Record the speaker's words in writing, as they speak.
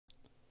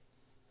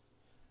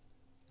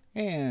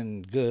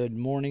And good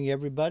morning,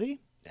 everybody.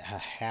 A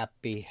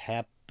happy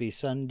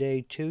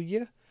Sunday to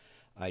you.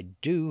 I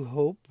do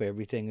hope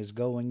everything is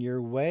going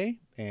your way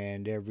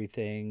and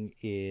everything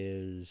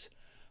is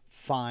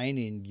fine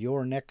in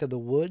your neck of the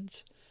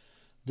woods.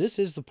 This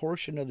is the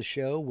portion of the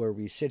show where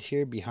we sit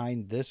here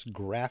behind this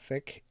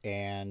graphic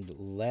and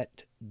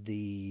let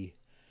the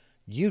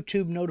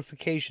YouTube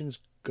notifications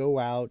go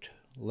out,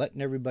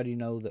 letting everybody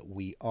know that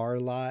we are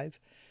live.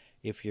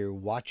 If you're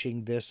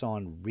watching this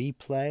on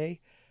replay,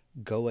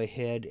 go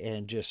ahead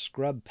and just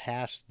scrub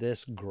past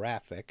this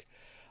graphic.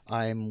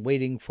 I'm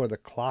waiting for the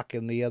clock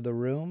in the other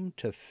room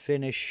to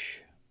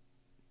finish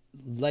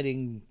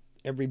letting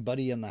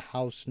everybody in the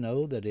house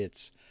know that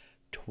it's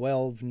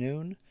 12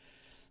 noon.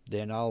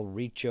 Then I'll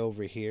reach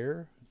over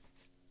here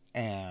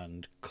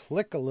and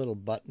click a little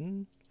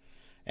button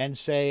and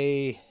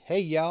say,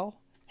 hey y'all,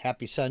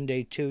 happy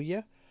Sunday to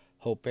you.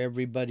 Hope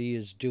everybody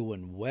is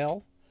doing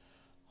well.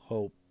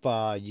 Hope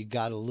you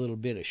got a little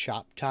bit of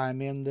shop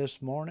time in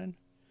this morning.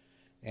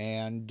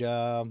 And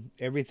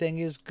everything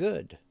is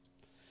good.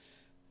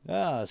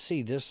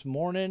 See, this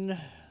morning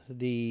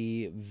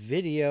the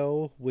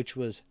video, which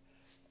was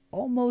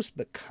almost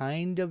but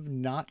kind of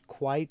not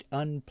quite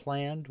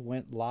unplanned,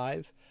 went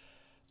live.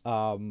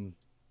 A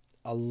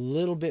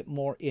little bit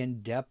more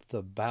in depth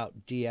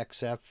about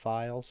DXF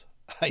files.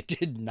 I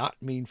did not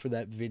mean for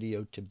that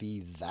video to be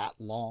that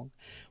long.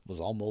 It was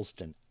almost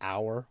an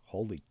hour.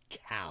 Holy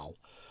cow.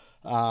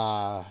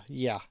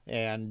 Yeah,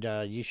 and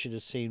you should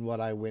have seen what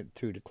I went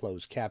through to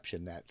close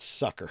caption that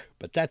sucker.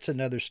 But that's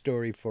another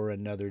story for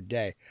another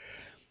day.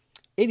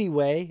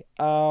 Anyway,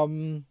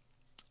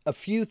 a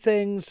few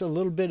things, a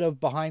little bit of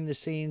behind the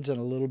scenes and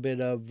a little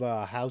bit of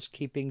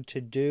housekeeping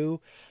to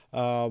do.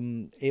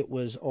 It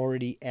was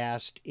already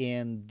asked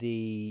in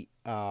the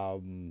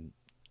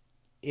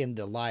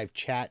live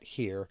chat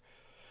here,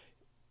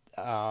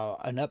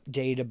 an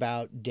update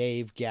about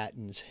Dave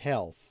Gatton's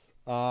health.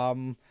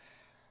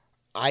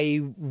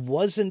 I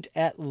wasn't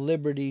at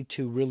liberty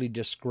to really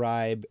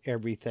describe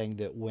everything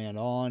that went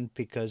on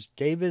because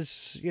Dave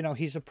is,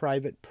 he's a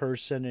private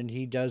person and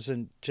he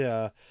doesn't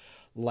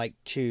like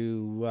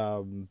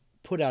to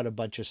put out a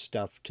bunch of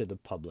stuff to the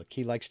public.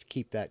 He likes to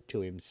keep that to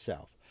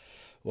himself.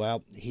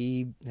 Well,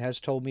 he has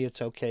told me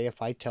it's okay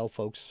if I tell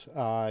folks.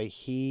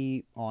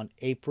 He, on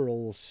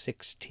April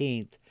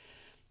 16th,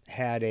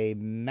 had a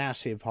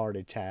massive heart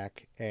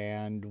attack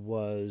and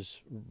was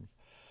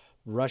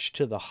rushed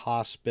to the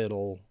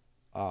hospital.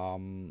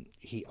 The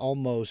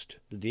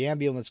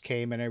ambulance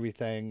came and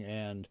everything,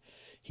 and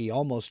he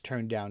almost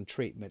turned down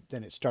treatment.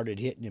 Then it started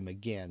hitting him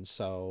again.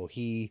 So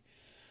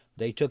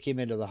they took him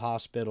into the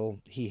hospital.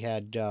 He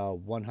had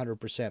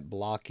 100%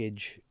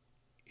 blockage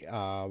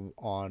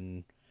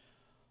on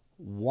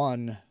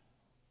one.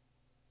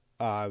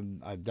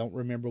 I don't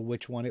remember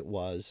which one it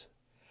was,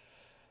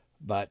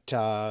 but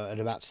at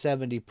about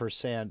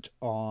 70%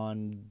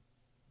 on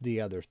the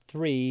other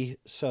three.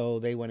 So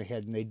they went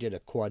ahead and they did a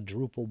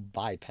quadruple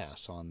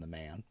bypass on the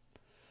man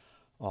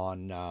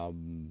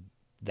on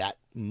that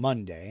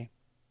Monday.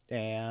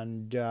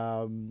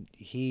 And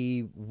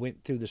he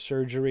went through the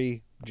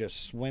surgery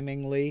just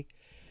swimmingly.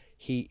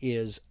 He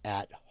is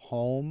at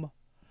home.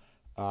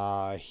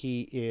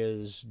 He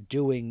is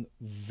doing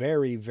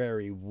very,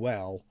 very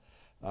well.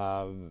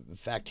 In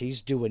fact,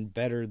 he's doing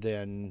better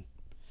than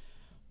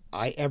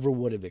I ever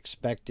would have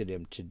expected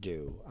him to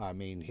do. I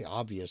mean,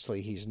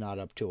 obviously he's not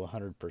up to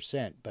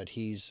 100%, but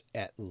he's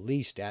at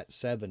least at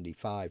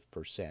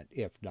 75%,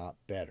 if not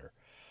better.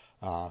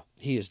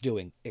 He is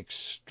doing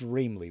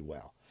extremely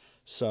well.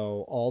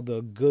 So all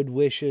the good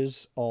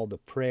wishes, all the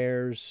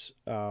prayers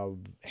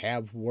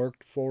have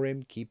worked for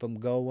him. Keep him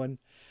going.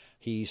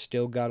 He's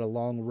still got a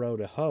long road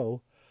to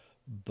hoe,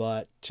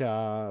 but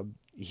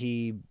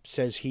he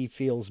says he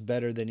feels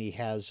better than he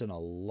has in a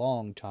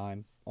long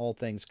time, all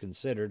things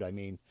considered. I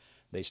mean,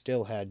 they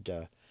still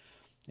had,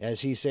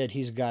 as he said,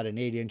 he's got an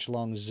 8-inch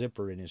long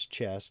zipper in his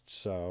chest.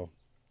 So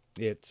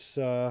it's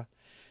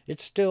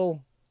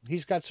still,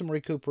 he's got some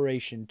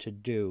recuperation to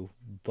do,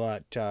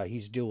 but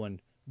he's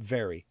doing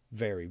very,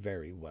 very,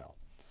 very well.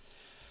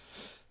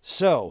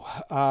 So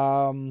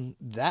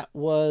that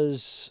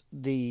was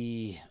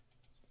the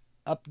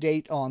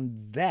update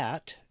on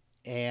that.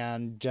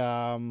 And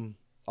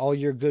all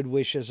your good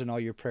wishes and all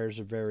your prayers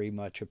are very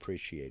much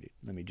appreciated.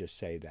 Let me just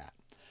say that.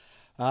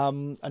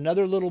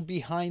 Another little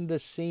behind the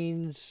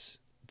scenes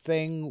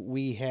thing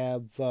we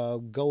have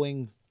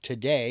going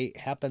today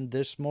happened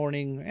this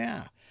morning,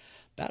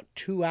 about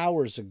 2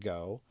 hours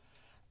ago.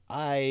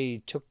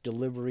 I took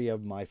delivery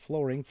of my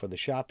flooring for the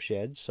shop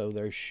shed, so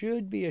there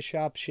should be a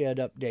shop shed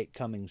update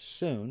coming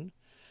soon.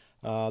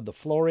 The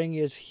flooring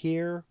is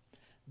here.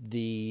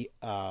 The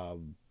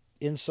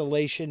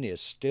insulation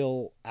is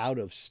still out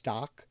of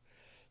stock,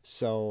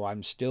 so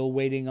I'm still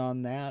waiting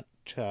on that.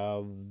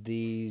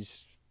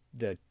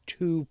 The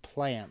two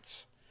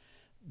plants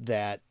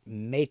that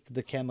make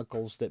the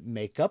chemicals that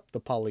make up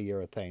the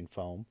polyurethane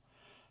foam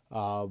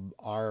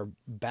are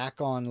back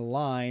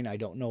online. I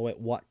don't know at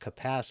what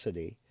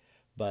capacity,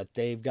 but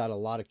they've got a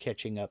lot of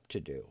catching up to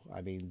do.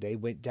 I mean, they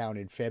went down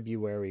in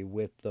February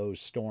with those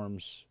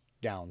storms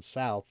down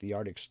south, the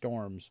Arctic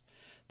storms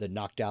that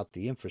knocked out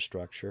the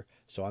infrastructure,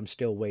 so I'm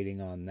still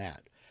waiting on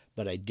that.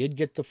 But I did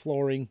get the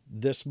flooring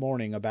this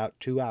morning about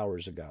 2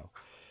 hours ago.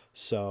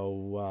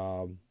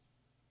 So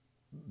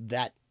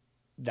that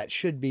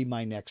should be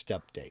my next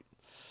update.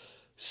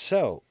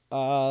 So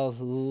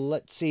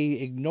let's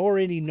see. Ignore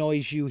any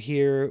noise you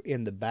hear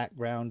in the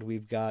background.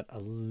 We've got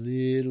a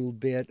little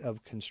bit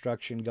of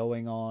construction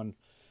going on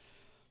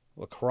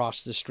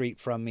across the street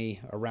from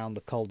me around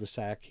the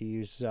cul-de-sac.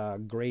 He's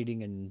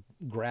grading and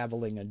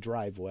graveling a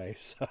driveway.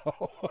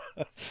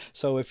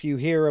 So if you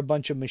hear a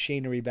bunch of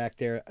machinery back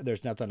there,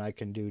 there's nothing I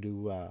can do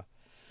to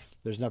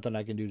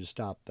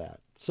stop that.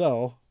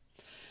 So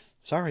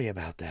sorry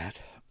about that.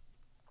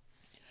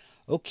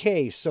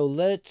 Okay, so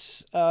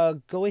let's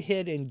go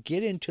ahead and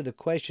get into the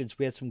questions.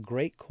 We had some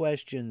great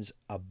questions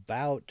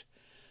about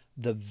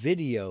the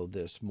video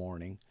this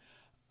morning.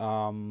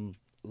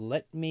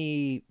 Let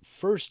me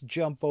first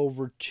jump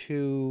over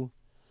to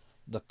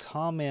the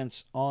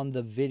comments on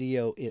the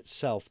video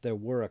itself. There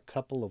were a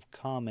couple of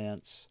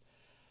comments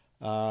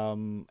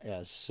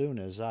as soon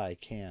as I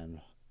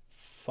can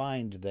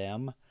find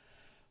them.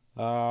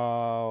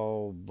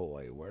 Oh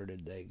boy, where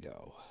did they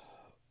go?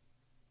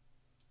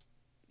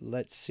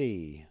 Let's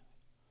see.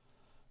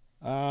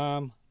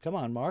 Come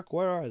on, Mark.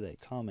 Where are they?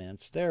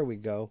 Comments. There we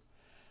go.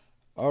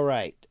 All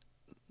right.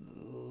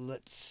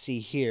 Let's see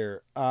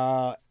here.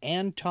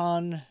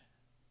 Anton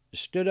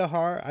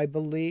Studahar, I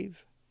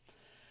believe.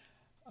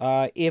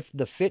 If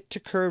the Fit to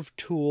Curve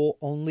tool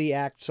only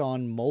acts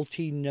on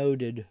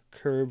multi-noded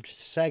curved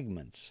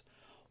segments,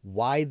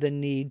 why the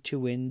need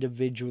to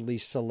individually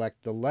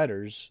select the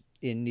letters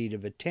in need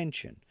of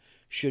attention?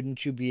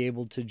 Shouldn't you be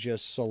able to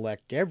just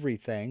select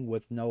everything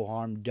with no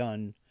harm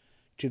done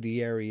to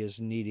the areas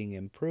needing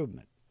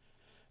improvement,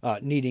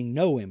 needing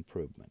no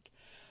improvement?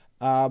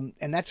 And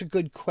that's a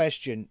good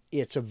question.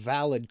 It's a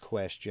valid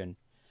question.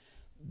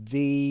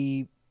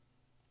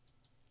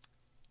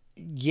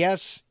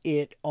 Yes,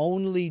 it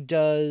only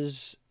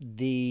does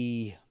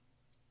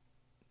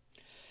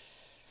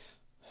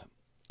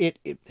it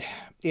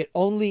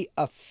only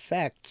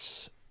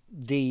affects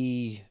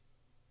the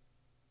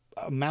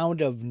amount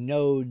of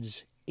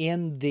nodes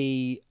in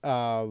the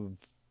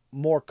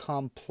more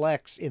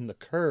complex in the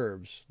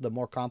curves, the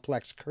more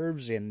complex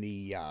curves in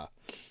the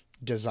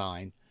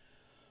design,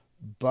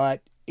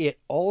 but it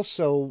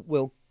also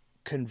will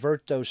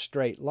convert those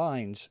straight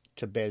lines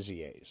to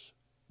Beziers,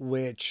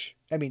 which,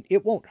 I mean,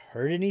 it won't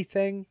hurt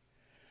anything,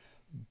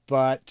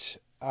 but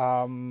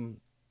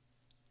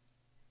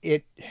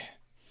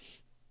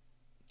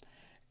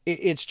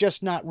it's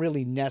just not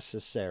really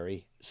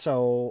necessary,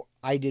 so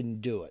I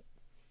didn't do it.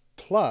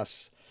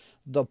 Plus,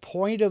 the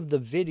point of the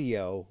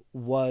video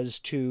was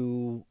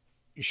to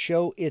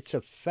show its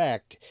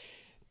effect.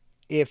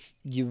 If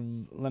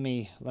you let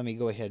me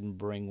go ahead and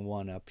bring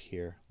one up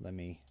here. Let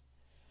me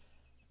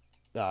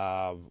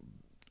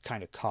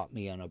kind of caught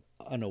me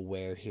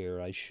unaware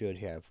here. I should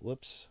have.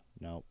 Whoops.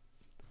 No.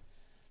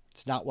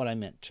 It's not what I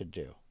meant to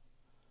do.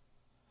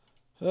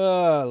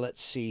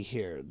 Let's see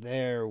here.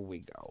 There we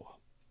go.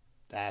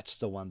 That's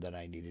the one that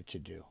I needed to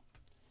do.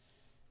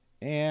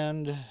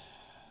 And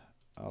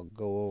I'll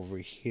go over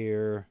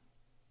here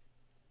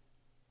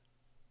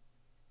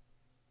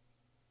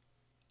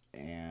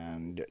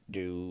and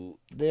do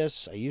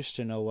this. I used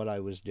to know what I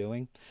was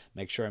doing.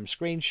 Make sure I'm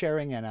screen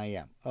sharing, and I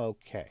am.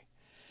 Okay.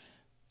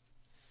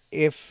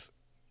 If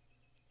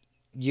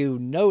you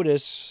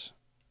notice,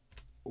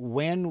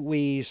 when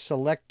we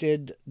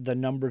selected the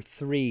number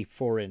 3,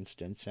 for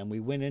instance, and we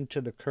went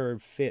into the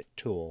Curve Fit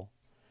tool,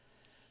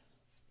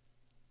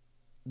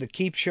 the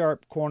Keep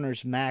Sharp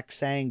Corners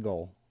Max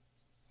Angle,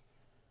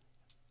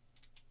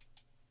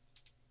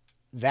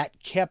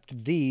 that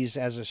kept these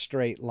as a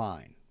straight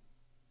line.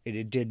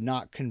 It did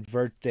not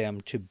convert them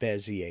to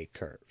Bezier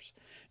curves.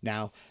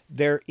 Now,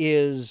 there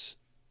is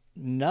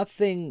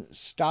nothing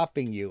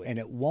stopping you, and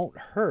it won't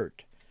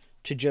hurt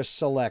to just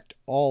select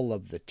all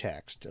of the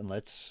text. And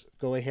let's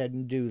go ahead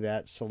and do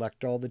that.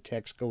 Select all the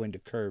text, go into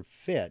Curve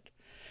Fit,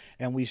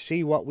 and we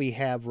see what we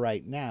have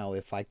right now.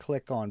 If I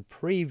click on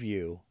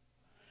Preview,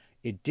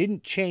 it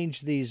didn't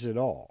change these at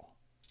all.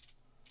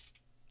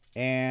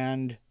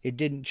 And it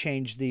didn't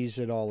change these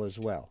at all as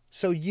well.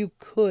 So you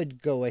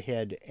could go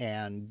ahead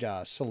and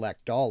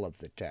select all of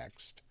the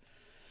text,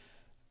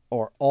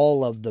 or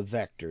all of the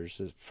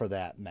vectors for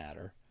that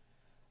matter.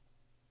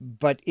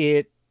 But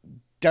it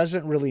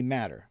doesn't really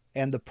matter.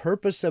 And the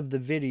purpose of the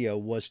video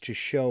was to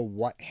show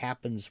what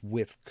happens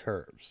with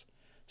curves.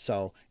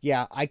 So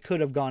yeah, I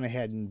could have gone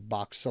ahead and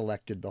box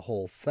selected the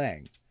whole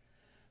thing.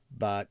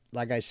 But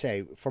like I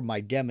say, for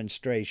my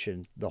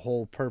demonstration, the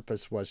whole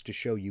purpose was to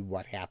show you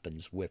what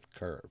happens with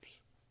curves.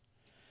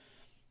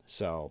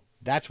 So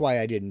that's why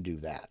I didn't do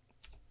that.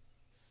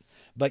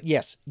 But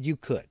yes, you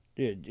could.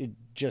 It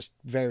just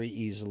very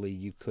easily,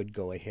 you could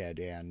go ahead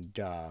and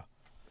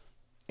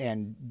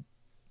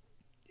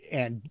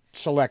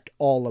select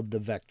all of the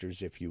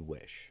vectors if you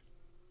wish.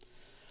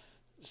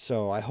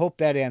 So I hope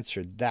that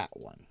answered that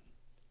one.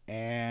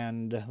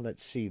 And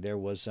let's see, there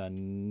was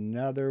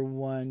another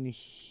one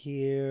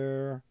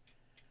here.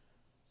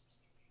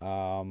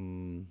 Let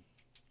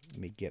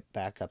me get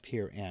back up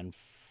here and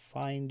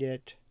find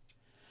it.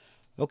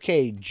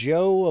 Okay,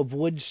 Joe of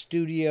Wood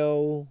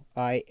Studio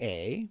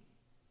IA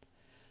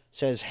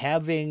says,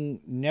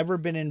 having never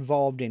been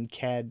involved in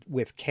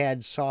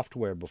CAD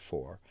software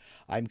before,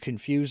 I'm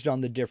confused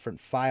on the different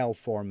file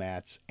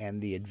formats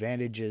and the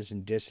advantages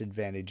and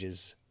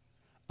disadvantages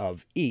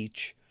of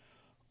each,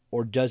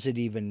 or does it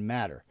even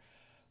matter?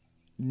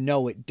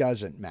 No, it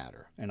doesn't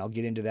matter, and I'll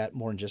get into that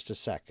more in just a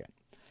second.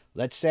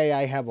 Let's say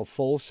I have a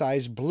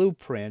full-size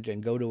blueprint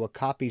and go to a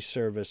copy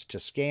service to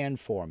scan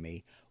for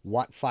me.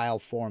 What file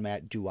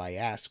format do I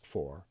ask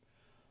for?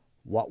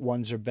 What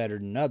ones are better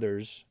than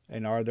others,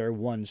 and are there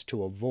ones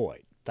to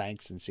avoid?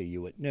 Thanks, and see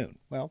you at noon.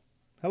 Well,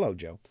 hello,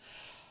 Joe.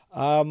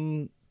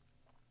 The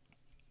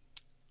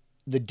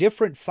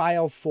different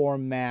file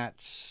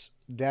formats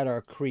that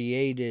are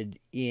created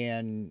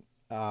in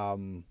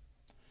the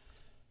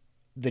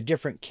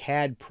different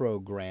CAD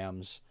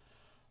programs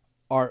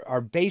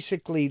are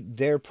basically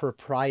their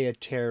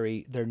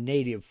proprietary, their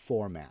native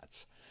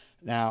formats.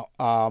 Now,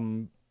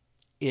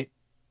 it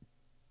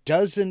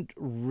doesn't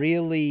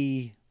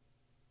really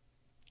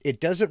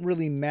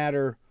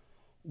matter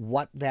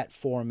what that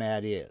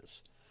format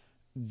is.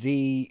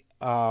 The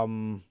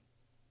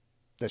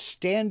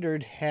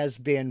standard has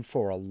been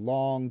for a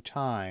long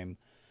time.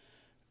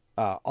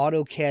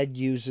 AutoCAD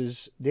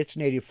uses its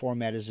native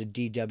format as a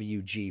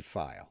DWG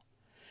file.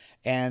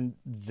 And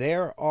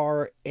there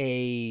are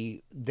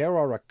a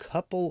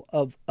couple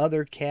of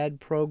other CAD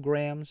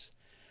programs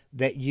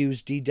that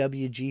use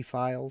DWG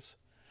files,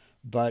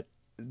 but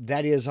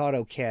that is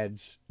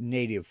AutoCAD's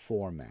native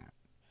format.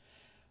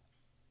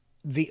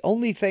 The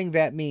only thing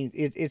that means,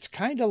 it's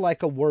kind of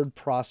like a word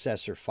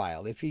processor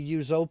file. If you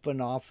use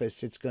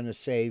OpenOffice, it's going to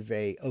save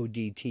a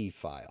ODT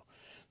file.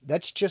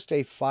 That's just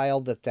a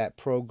file that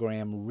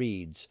program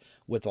reads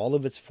with all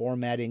of its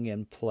formatting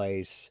in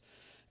place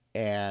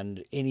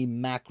and any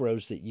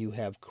macros that you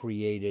have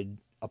created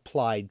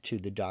applied to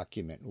the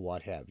document and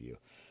what have you.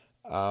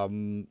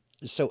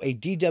 So a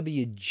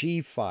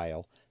DWG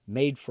file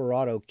made for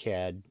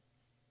AutoCAD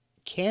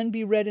can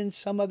be read in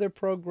some other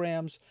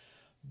programs,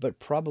 but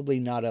probably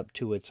not up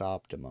to its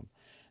optimum.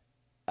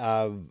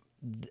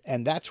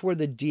 And that's where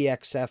the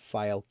DXF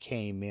file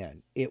came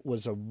in. It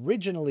was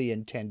originally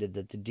intended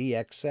that the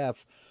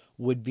DXF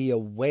would be a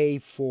way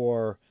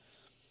for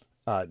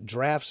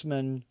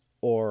draftsmen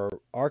or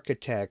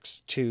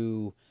architects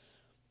to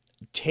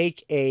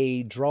take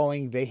a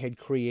drawing they had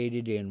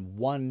created in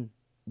one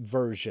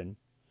version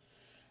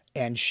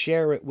and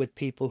share it with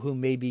people who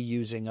may be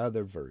using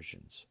other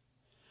versions,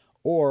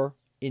 or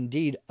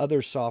indeed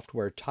other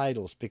software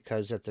titles,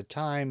 because at the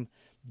time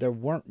there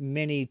weren't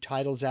many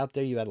titles out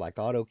there. You had like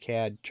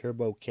AutoCAD,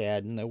 TurboCAD,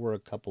 and there were a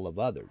couple of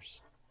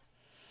others.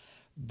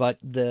 But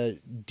the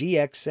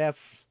DXF,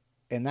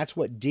 and that's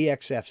what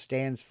DXF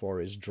stands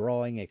for, is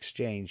Drawing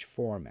Exchange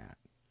Format.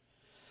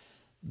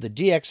 The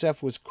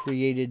DXF was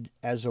created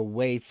as a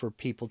way for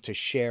people to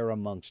share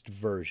amongst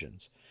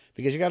versions.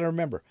 Because you got to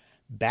remember,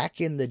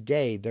 back in the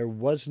day, there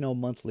was no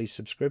monthly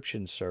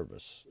subscription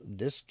service.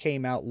 This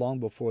came out long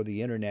before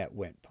the internet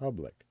went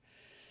public.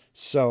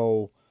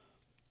 So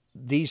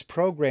these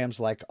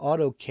programs like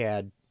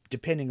AutoCAD,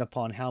 depending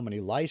upon how many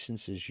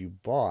licenses you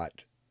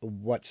bought,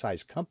 what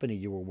size company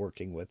you were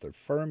working with or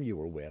firm you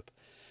were with,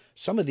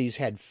 some of these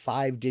had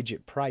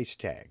 5-digit price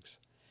tags.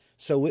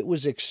 So it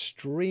was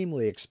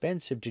extremely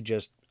expensive to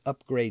just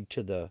upgrade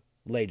to the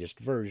latest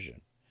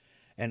version.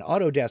 And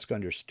Autodesk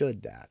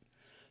understood that.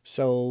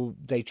 So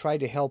they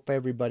tried to help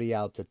everybody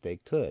out that they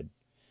could.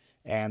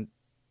 And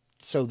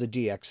so the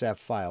DXF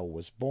file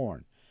was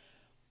born.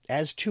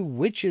 As to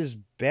which is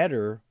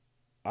better,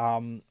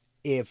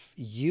 if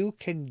you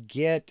can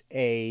get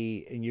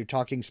and you're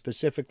talking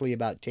specifically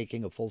about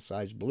taking a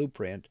full-size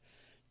blueprint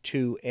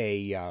to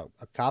a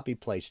copy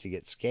place to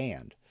get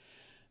scanned,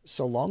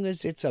 so long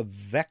as it's a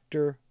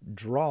vector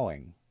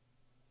drawing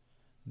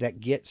that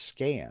gets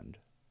scanned,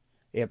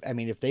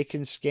 if they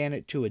can scan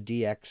it to a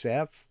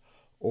DXF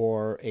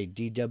or a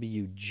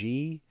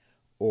DWG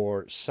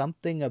or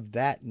something of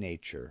that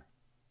nature,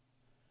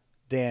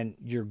 then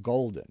you're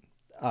golden.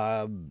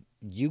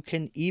 You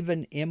can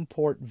even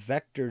import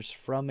vectors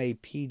from a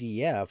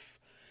PDF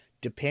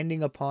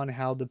depending upon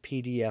how the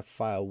PDF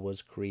file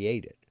was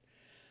created.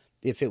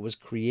 If it was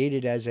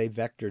created as a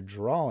vector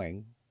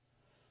drawing,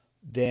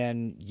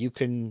 then you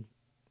can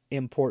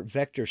import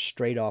vectors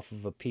straight off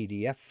of a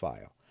PDF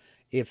file.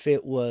 If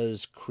it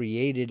was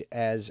created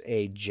as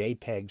a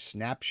JPEG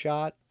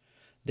snapshot,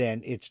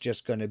 then it's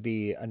just going to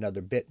be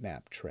another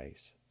bitmap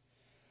trace.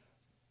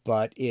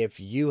 But if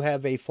you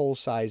have a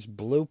full-size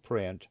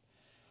blueprint,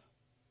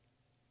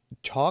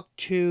 talk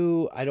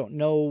to, I don't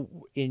know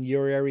in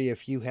your area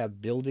if you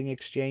have building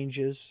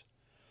exchanges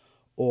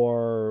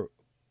or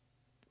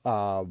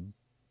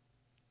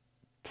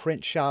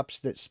print shops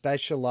that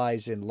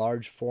specialize in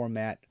large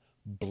format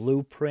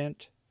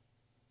blueprint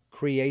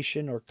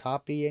creation or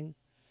copying.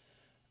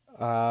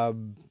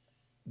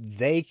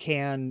 they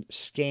can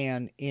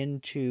scan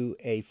into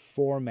a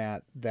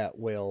format that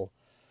will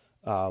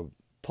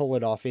pull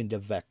it off into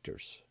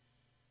vectors.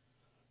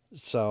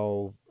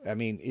 So, I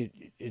mean,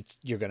 it's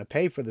you're going to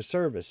pay for the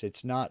service.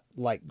 It's not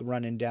like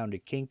running down to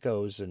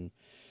Kinko's and,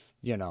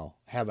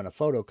 having a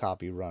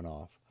photocopy run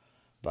off.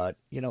 But,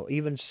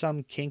 even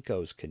some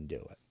Kinko's can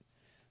do it.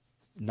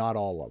 Not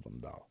all of them,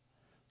 though.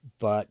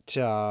 But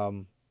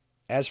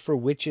as for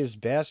which is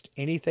best,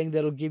 anything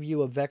that'll give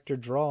you a vector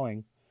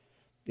drawing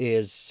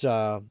is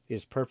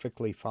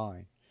perfectly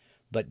fine.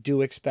 But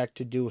do expect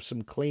to do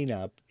some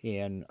cleanup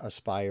in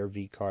Aspire,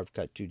 VCarve,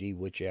 Cut 2D,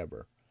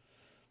 whichever.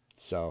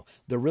 So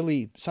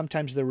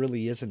sometimes there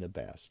really isn't a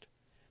best.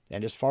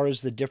 And as far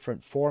as the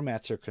different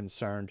formats are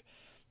concerned,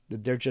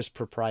 they're just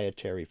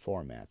proprietary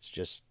formats.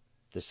 Just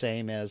the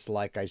same as,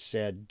 like I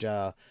said,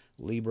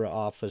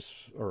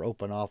 LibreOffice or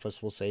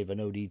OpenOffice will save an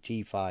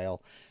ODT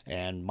file,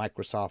 and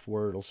Microsoft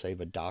Word will save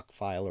a doc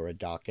file or a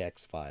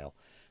docx file.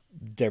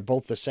 They're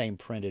both the same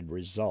printed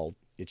result.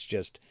 It's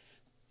just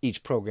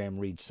each program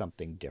reads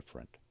something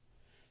different.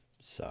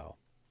 So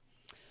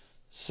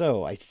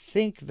I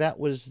think that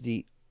was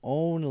the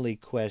only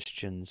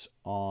questions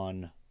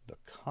on the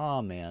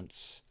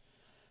comments.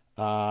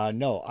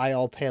 No,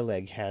 IL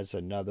Peleg has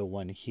another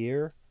one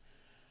here.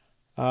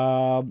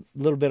 A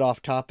little bit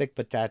off topic,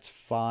 but that's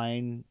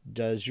fine.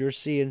 Does your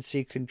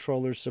CNC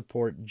controller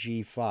support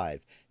G5?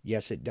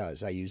 Yes, it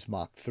does. I use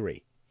Mach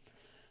 3.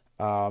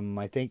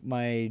 I think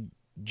my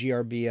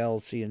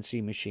GRBL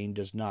CNC machine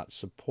does not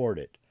support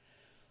it.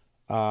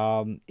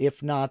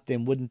 If not,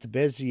 then wouldn't the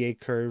Bezier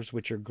curves,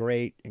 which are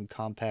great in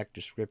compact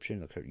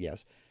description,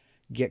 yes,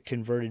 get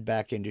converted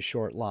back into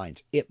short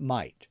lines? It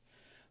might.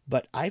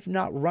 But I've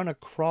not run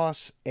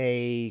across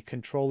a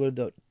controller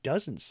that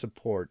doesn't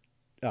support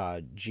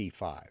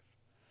G5.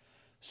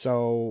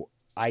 So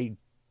I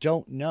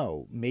don't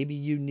know. Maybe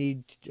you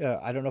need,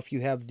 I don't know if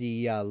you have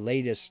the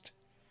latest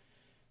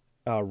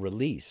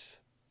release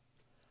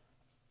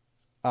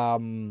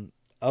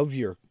of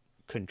your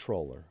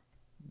controller.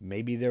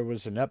 Maybe there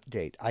was an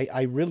update.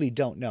 I really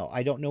don't know.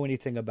 I don't know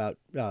anything about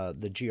the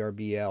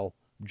GRBL,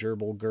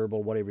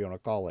 Gerbil, whatever you want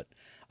to call it.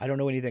 I don't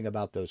know anything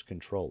about those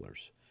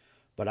controllers.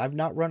 But I've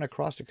not run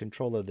across a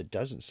controller that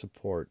doesn't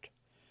support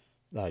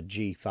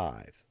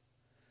G5.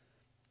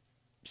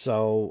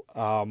 So,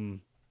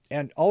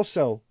 and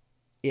also,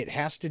 it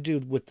has to do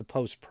with the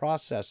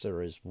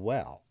post-processor as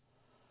well.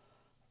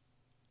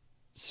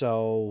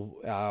 So,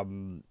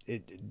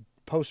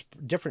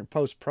 different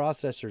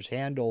post-processors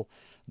handle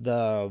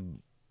the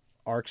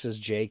ARCSys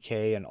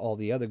JK and all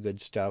the other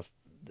good stuff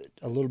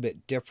a little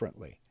bit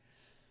differently.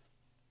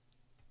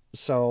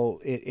 So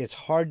it's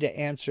hard to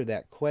answer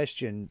that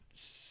question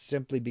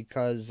simply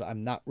because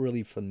I'm not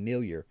really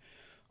familiar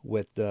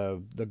with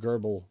the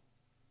Gerbil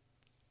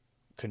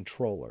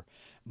controller.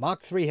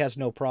 Mach 3 has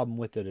no problem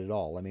with it at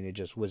all. I mean, it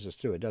just whizzes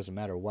through. It doesn't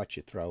matter what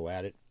you throw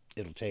at it.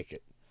 It'll take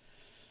it.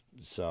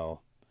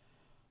 So,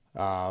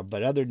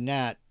 but other than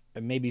that,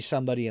 maybe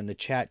somebody in the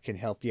chat can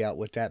help you out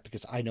with that,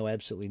 because I know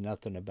absolutely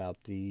nothing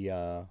about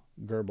the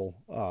Gerbil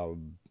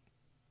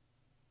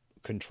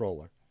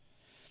controller.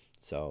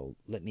 So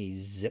let me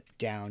zip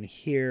down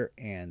here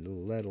and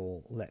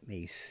let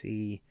me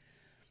see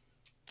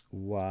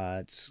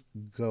what's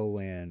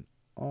going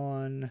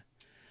on.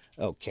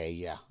 Okay,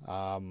 yeah.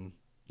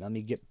 Let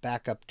me get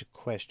back up to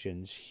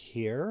questions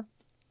here.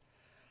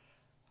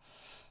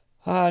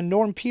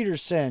 Norm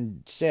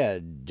Peterson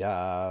said,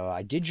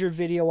 I did your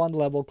video on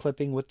level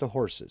clipping with the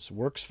horses.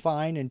 Works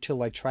fine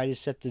until I try to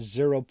set the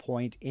 0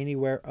 point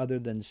anywhere other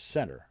than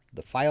center.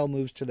 The file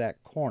moves to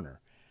that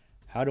corner.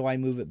 How do I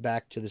move it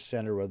back to the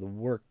center of the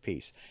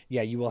workpiece?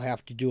 Yeah, you will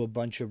have to do a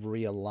bunch of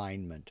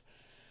realignment.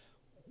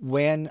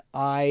 When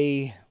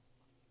I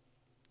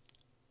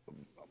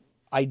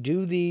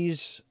do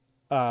these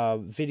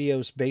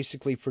videos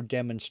basically for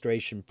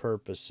demonstration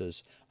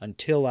purposes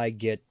until I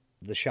get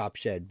the shop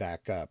shed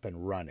back up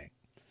and running.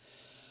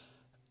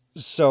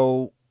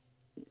 So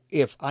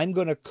if I'm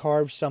going to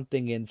carve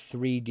something in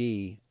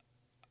 3D,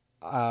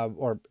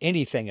 or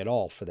anything at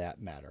all for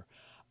that matter,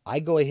 I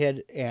go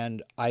ahead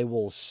and I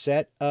will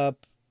set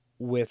up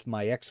with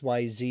my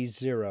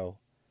XYZ0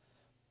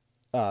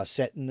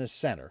 set in the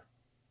center.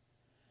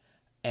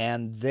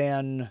 And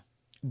then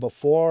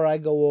before I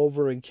go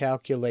over and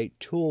calculate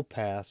tool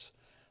paths,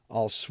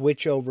 I'll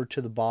switch over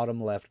to the bottom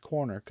left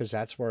corner because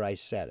that's where I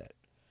set it.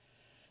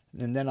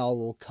 And then I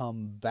will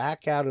come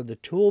back out of the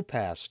tool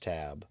paths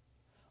tab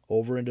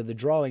over into the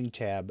drawing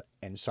tab,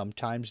 and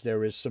sometimes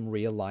there is some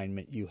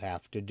realignment you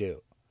have to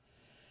do.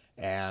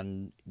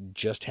 And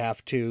just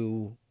have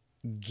to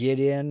get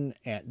in,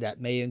 and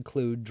that may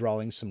include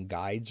drawing some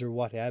guides or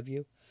what have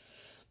you.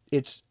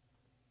 It's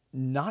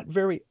not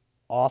very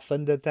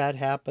often that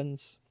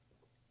happens,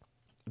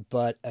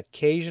 but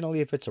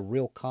occasionally if it's a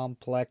real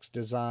complex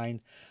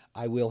design,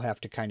 I will have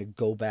to kind of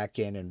go back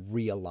in and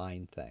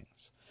realign things.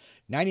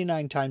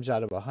 99 times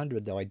out of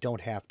 100, though, I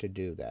don't have to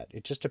do that.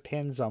 It just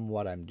depends on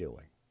what I'm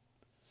doing.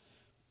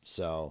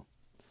 So,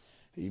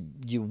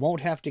 You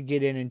won't have to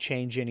get in and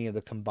change any of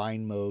the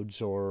combine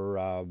modes or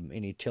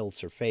any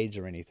tilts or fades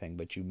or anything,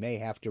 but you may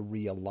have to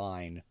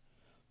realign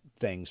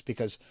things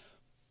because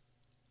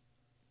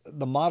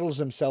the models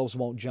themselves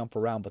won't jump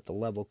around, but the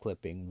level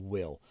clipping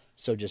will.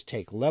 So just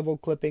take level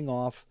clipping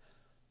off,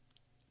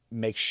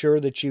 make sure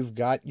that you've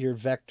got your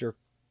vector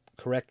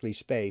correctly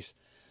spaced,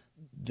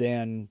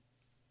 then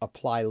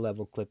apply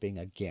level clipping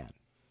again,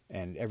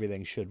 and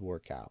everything should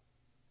work out.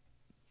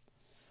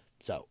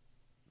 So,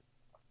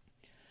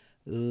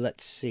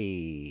 let's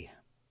see.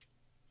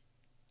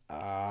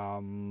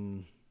 Yeah,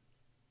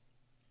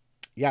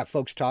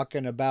 folks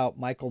talking about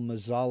Michael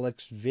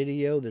Mazalik's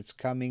video that's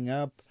coming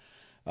up.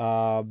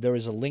 There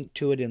is a link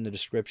to it in the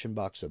description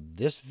box of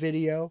this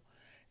video,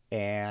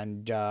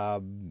 and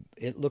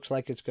it looks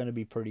like it's going to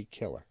be pretty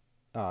killer.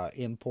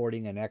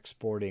 Importing and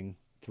exporting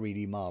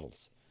 3D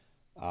models.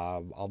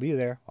 I'll be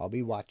there. I'll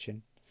be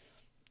watching.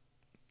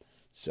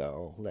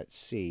 So, let's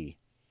see.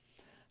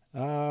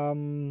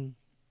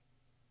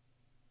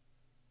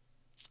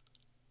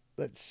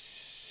 Let's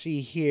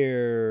see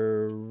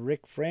here.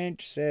 Rick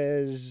French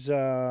says,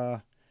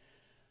 I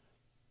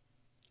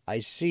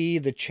see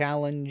the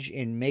challenge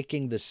in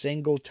making the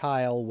single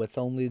tile with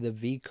only the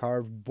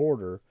VCarve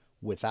border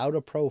without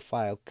a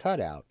profile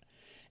cutout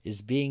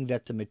is being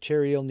that the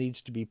material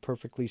needs to be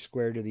perfectly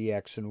square to the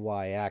X and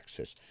Y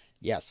axis.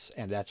 Yes,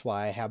 and that's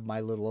why I have my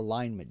little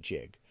alignment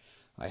jig.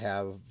 I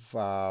have,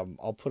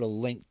 I'll put a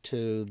link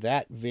to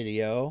that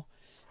video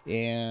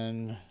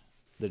in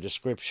the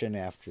description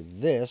after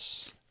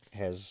this,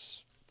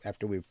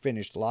 after we've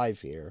finished live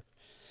here.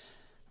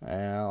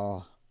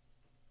 Well,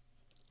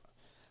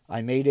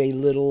 I made a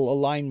little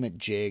alignment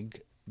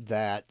jig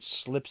that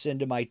slips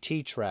into my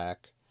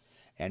T-track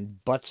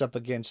and butts up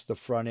against the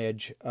front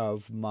edge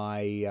of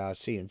my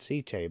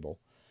CNC table,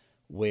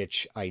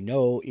 which I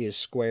know is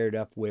squared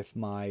up with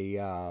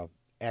my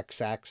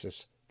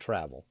X-axis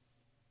travel.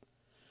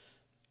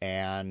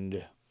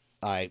 And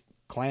I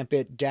clamp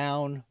it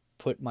down,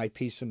 put my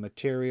piece of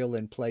material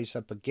in place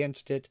up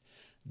against it,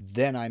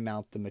 then I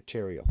mount the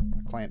material.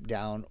 I clamp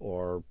down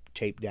or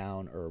tape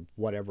down or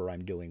whatever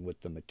I'm doing with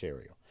the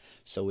material.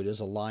 So it is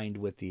aligned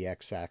with the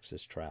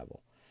X-axis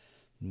travel.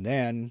 And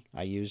then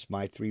I use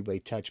my 3-way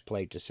touch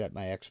plate to set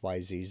my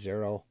XYZ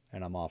 0,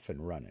 and I'm off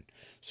and running.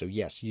 So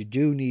yes, you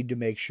do need to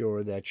make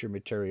sure that your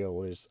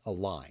material is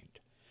aligned.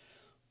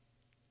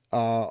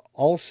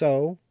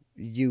 Also,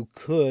 you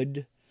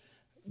could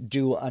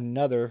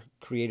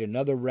create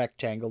another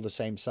rectangle the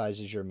same size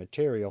as your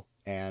material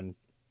and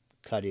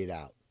cut it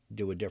out.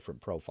 Do a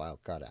different profile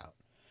cutout.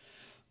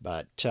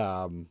 But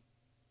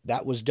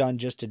that was done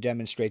just to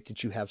demonstrate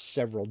that you have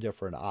several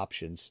different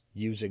options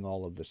using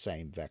all of the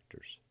same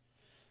vectors.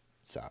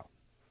 So,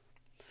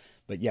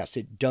 but yes,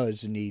 it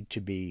does need to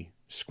be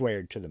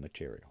squared to the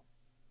material.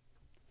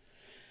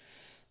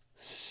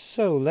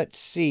 So let's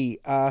see.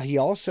 He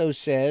also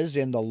says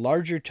in the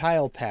larger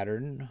tile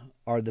pattern,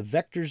 are the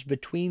vectors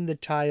between the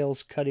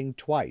tiles cutting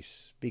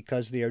twice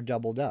because they are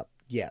doubled up?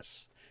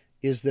 Yes.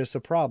 Is this a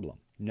problem?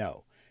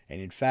 No. And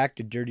in fact,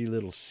 a dirty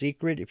little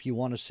secret, if you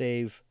want to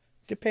save,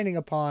 depending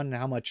upon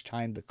how much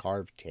time the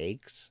carve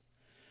takes,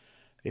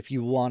 if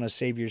you want to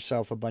save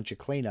yourself a bunch of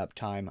cleanup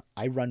time,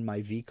 I run my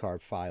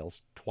VCarve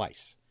files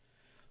twice.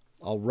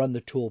 I'll run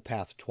the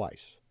toolpath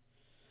twice.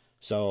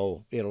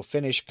 So it'll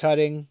finish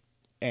cutting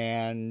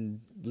and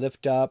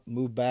lift up,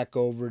 move back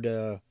over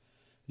to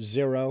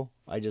 0.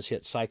 I just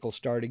hit cycle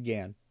start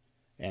again,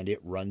 and it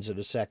runs it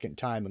a second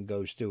time and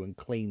goes through and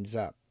cleans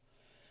up.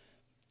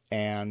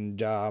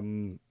 And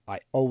I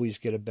always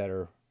get a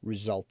better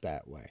result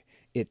that way.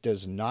 It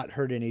does not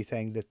hurt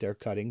anything that they're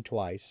cutting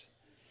twice.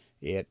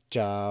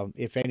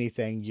 If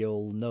anything,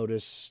 you'll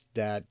notice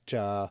that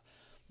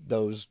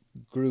those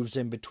grooves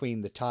in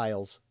between the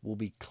tiles will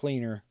be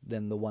cleaner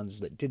than the ones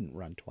that didn't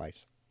run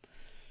twice.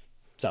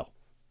 So,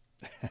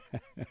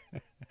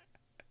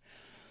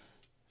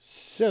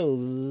 so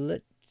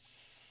let's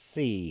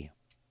see.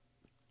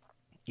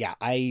 Yeah,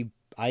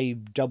 I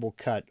double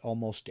cut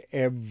almost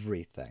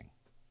everything.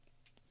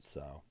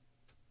 So,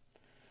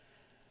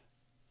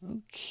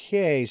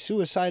 okay,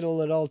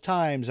 suicidal at all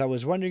times. I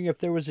was wondering if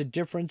there was a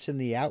difference in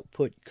the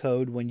output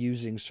code when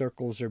using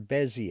circles or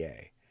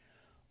Bezier,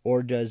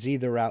 or does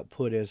either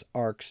output as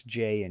arcs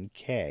J and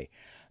K?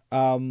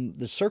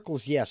 The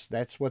circles, yes,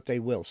 that's what they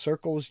will.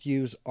 Circles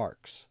use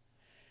arcs,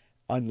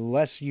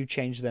 unless you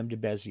change them to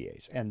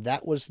Beziers. And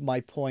that was my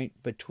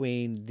point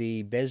between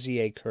the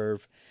Bezier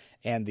curve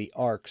and the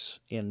arcs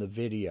in the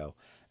video.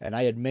 And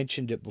I had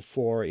mentioned it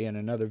before in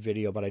another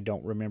video, but I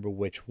don't remember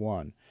which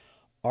one.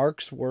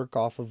 Arcs work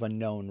off of a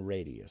known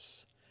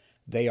radius.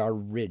 They are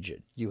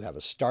rigid. You have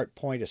a start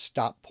point, a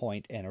stop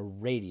point, and a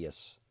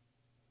radius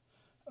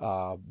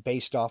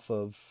based off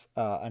of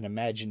an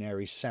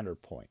imaginary center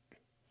point.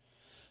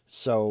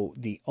 So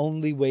the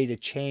only way to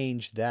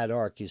change that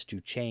arc is to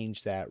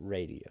change that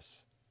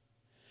radius.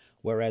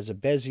 Whereas a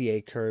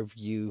Bezier curve,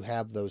 you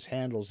have those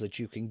handles that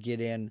you can get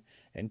in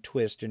and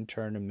twist and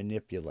turn and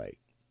manipulate.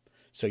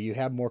 So you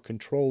have more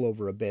control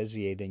over a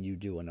Bezier than you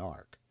do an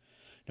arc.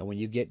 And when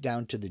you get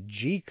down to the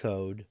G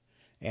code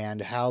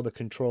and how the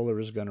controller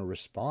is going to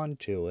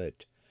respond to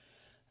it,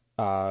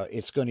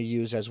 it's going to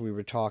use, as we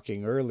were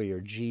talking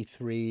earlier,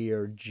 G3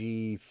 or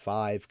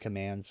G5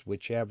 commands,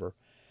 whichever.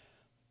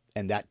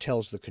 And that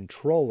tells the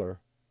controller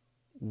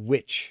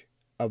which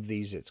of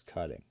these it's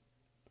cutting.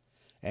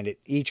 And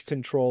each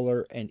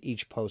controller and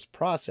each post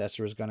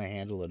processor is going to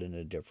handle it in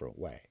a different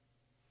way.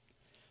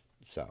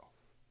 So,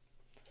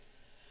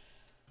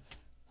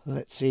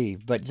 let's see.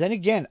 But then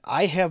again,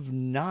 I have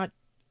not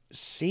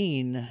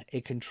seen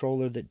a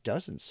controller that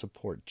doesn't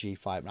support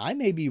G5. I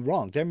may be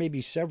wrong. There may be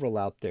several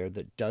out there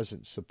that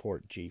doesn't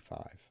support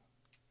G5.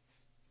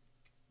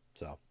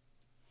 So,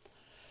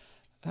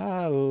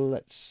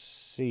 let's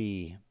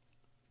see.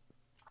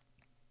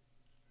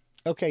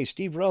 Okay,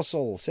 Steve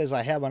Russell says,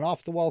 I have an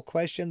off-the-wall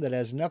question that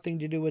has nothing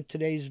to do with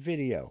today's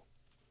video.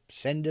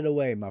 Send it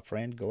away, my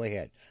friend. Go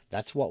ahead.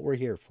 That's what we're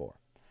here for.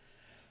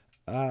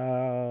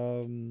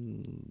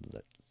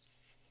 Let's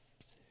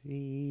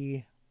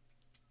see.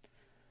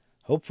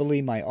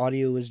 Hopefully my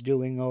audio is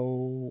doing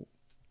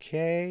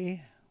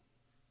okay.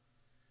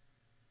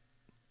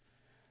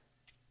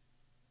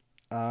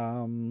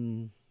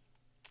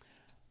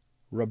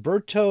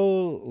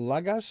 Roberto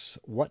Lagas,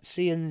 what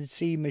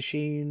CNC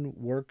machine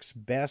works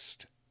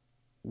best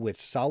with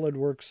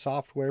SolidWorks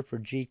software for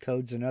G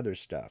codes and other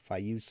stuff? I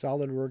use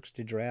SolidWorks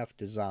to draft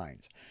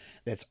designs.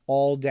 That's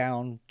all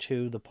down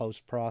to the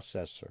post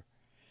processor.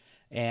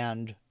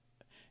 And,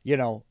 you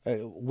know,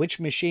 which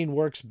machine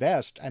works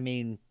best? I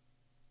mean,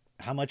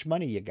 how much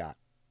money you got?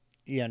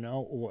 You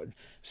know,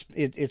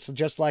 it's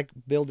just like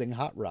building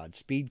hot rods.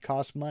 Speed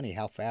costs money.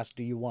 How fast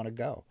do you want to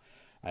go?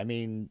 I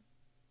mean,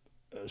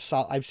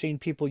 I've seen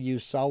people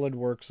use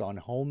SolidWorks on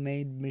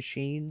homemade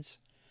machines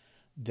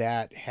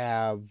that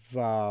have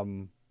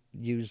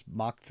used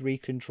Mach 3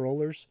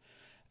 controllers.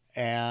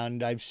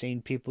 And I've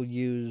seen people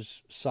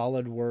use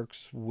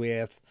SolidWorks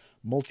with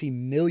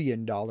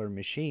multi-million-dollar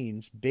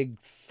machines, big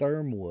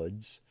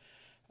Thermwoods.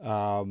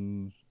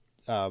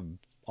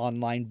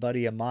 Online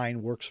buddy of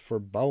mine works for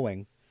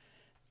Boeing,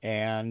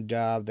 and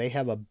they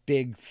have a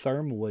big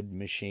Thermwood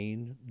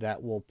machine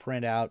that will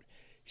print out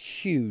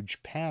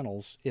huge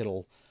panels.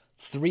 It'll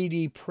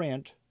 3D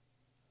print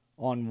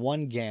on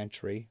one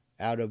gantry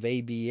out of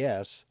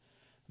ABS.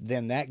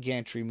 Then that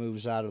gantry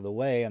moves out of the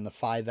way and the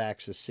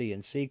 5-axis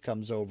CNC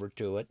comes over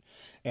to it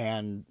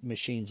and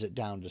machines it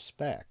down to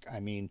spec. I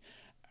mean,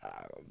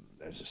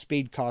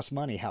 speed costs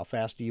money. How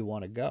fast do you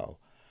want to go?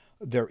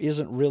 There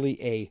isn't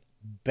really a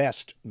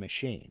best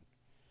machine.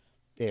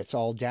 It's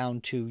all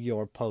down to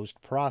your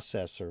post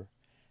processor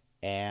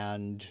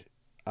and,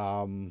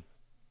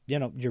 you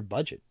know, your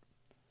budget.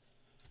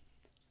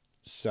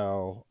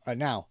 So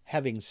now,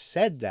 having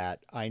said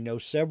that, I know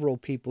several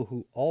people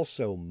who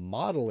also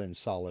model in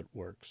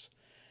SolidWorks,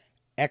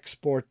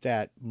 export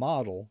that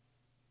model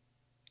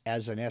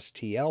as an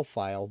STL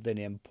file, then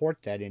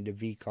import that into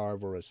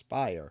VCarve or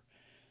Aspire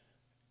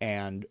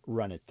and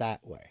run it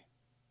that way.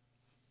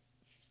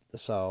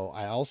 So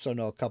I also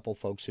know a couple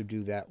folks who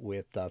do that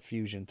with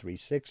Fusion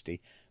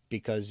 360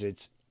 because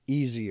it's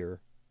easier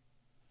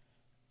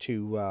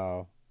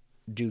to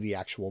do the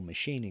actual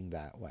machining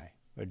that way.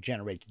 Or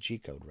generate the G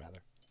code,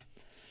 rather.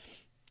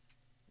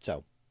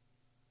 So,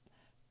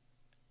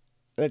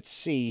 let's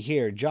see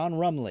here. John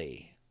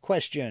Rumley.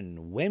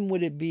 Question. When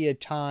would it be a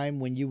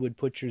time when you would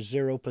put your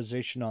zero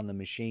position on the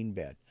machine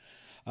bed?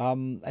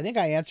 I think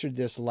I answered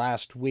this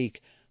last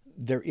week.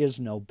 There is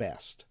no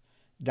best.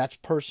 That's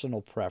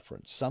personal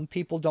preference. Some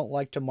people don't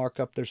like to mark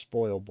up their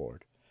spoil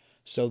board.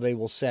 So they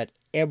will set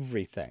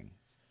everything,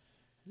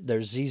 their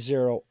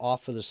Z0,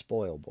 off of the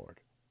spoil board.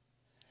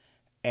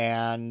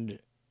 And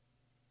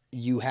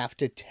you have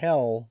to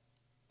tell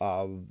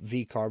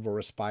VCarve or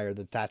Aspire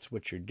that that's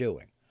what you're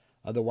doing.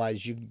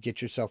 Otherwise, you can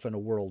get yourself in a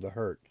world of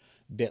hurt.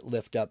 Bit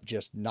lift up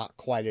just not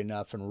quite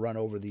enough and run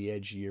over the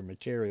edge of your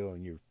material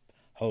and you're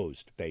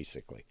hosed,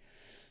 basically.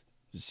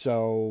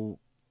 So,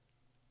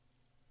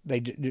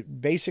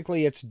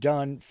 basically it's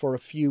done for a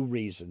few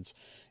reasons.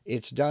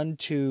 It's done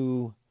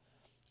to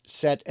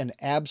set an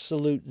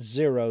absolute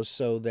zero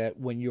so that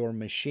when your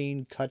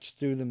machine cuts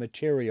through the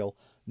material,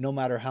 no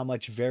matter how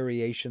much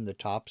variation the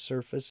top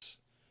surface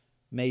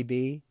may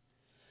be,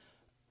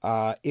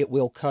 it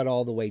will cut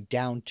all the way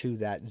down to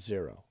that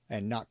zero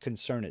and not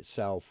concern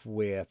itself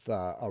with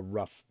a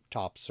rough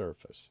top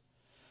surface.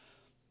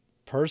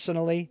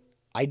 Personally,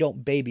 I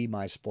don't baby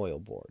my spoil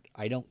board.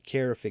 I don't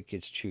care if it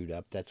gets chewed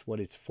up. That's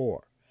what it's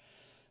for.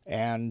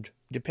 And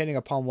depending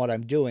upon what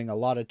I'm doing, a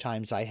lot of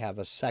times I have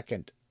a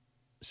second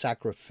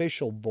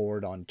sacrificial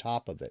board on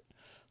top of it.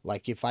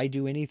 Like if I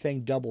do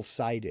anything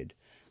double-sided,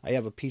 I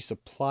have a piece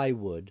of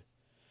plywood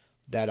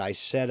that I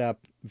set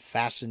up,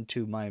 fastened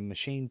to my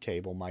machine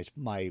table,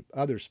 my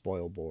other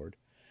spoil board,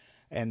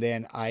 and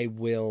then I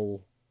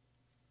will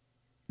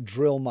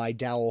drill my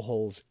dowel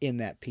holes in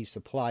that piece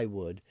of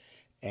plywood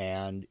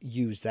and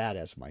use that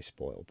as my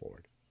spoil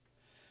board.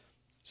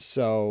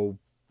 So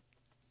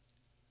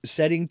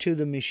setting to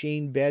the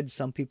machine bed,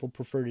 some people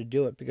prefer to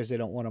do it because they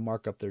don't want to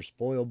mark up their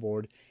spoil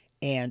board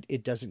and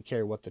it doesn't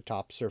care what the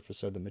top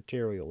surface of the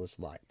material is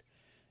like.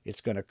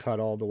 It's going to cut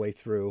all the way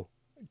through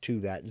to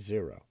that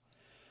 0.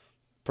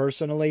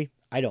 Personally,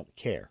 I don't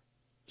care.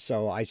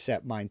 So I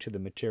set mine to the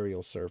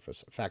material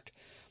surface. In fact,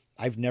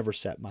 I've never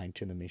set mine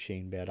to the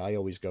machine bed. I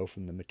always go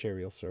from the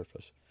material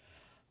surface.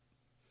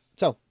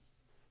 So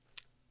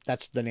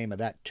that's the name of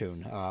that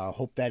tune.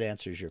 Hope that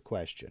answers your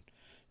question.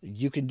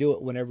 You can do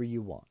it whenever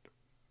you want.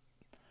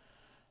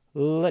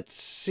 Let's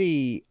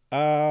see.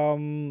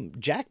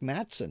 Jack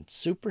Matson,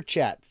 super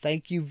chat.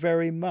 Thank you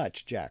very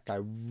much, Jack. I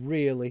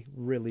really,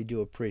 really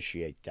do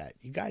appreciate that.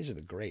 You guys are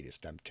the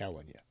greatest, I'm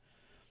telling you.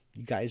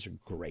 You guys are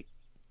great.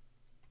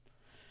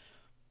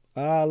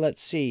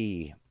 Let's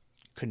see.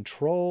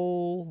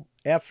 Control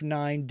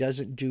F9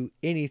 doesn't do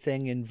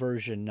anything in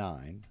version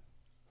 9.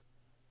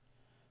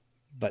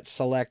 But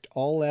select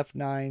all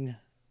F9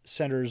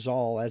 centers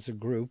all as a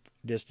group,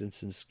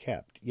 distances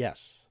kept.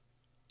 Yes.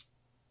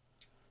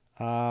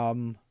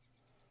 No,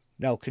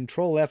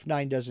 Control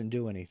F9 doesn't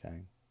do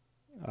anything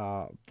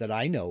that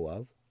I know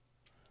of.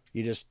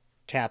 You just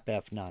tap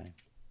F9.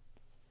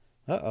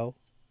 Uh-oh.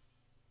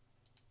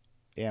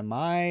 Am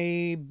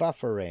I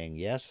buffering?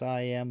 Yes,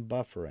 I am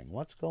buffering.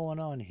 What's going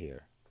on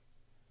here?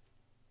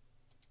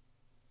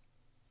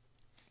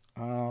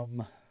 I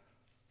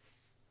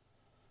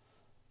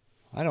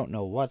don't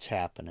know what's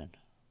happening.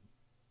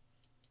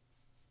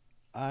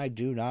 I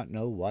do not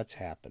know what's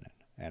happening,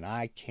 and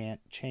I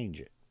can't change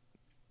it.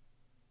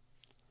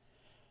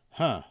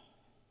 Huh.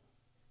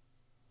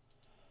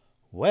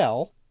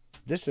 Well,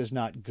 this is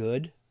not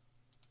good.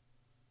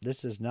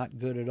 This is not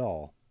good at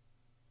all.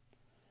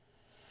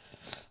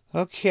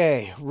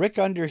 Okay, Rick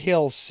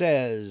Underhill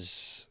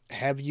says,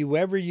 have you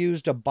ever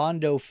used a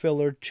Bondo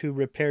filler to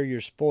repair your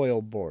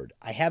spoil board?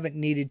 I haven't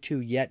needed to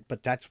yet,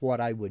 but that's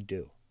what I would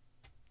do.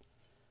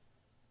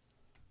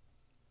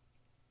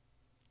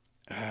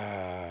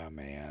 Ah,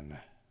 man.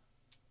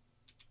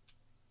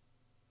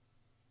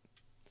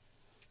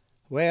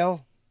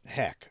 Well,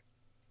 heck.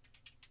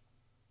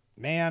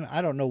 Man,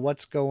 I don't know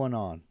what's going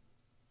on.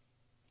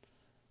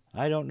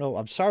 I don't know.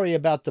 I'm sorry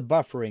about the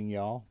buffering,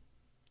 y'all.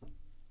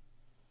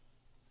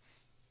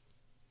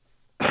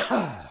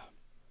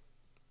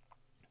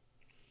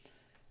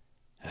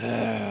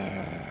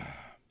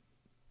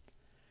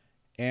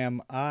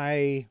 Am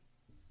I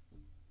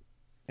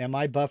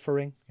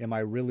buffering? Am I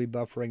really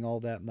buffering all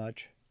that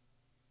much?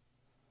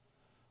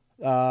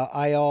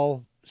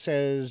 IL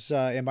says,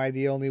 am I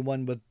the only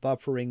one with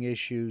buffering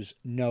issues?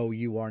 No,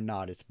 you are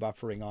not. It's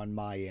buffering on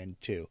my end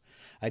too.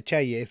 I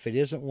tell you, if it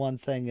isn't one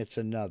thing, it's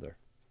another.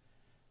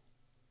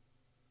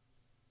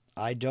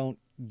 I don't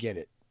get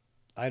it.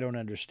 I don't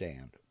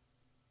understand.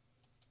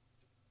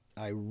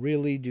 I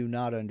really do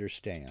not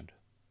understand.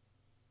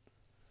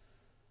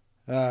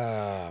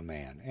 Ah,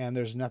 man. And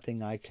there's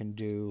nothing I can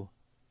do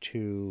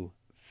to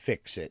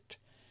fix it.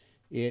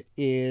 It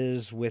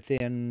is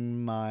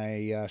within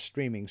my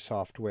streaming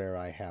software,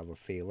 I have a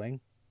feeling.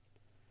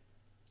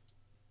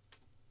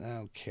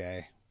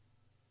 Okay.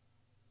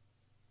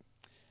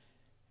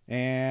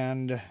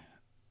 And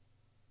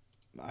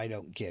I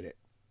don't get it.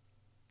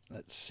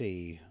 Let's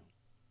see.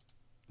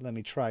 Let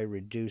me try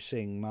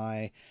reducing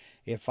my...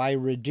 If I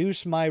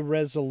reduce my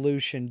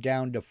resolution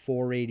down to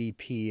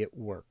 480p, it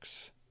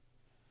works.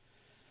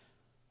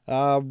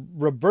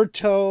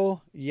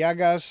 Roberto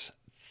Llagas,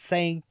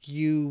 thank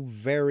you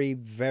very,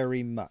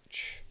 very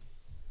much.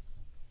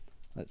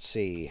 Let's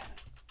see.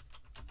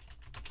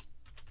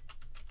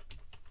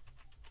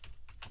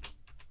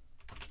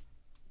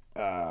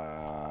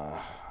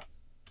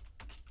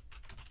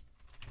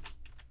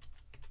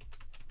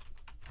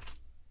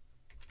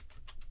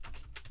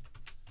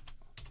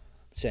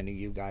 Sending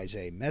you guys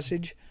a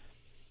message.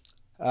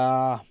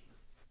 I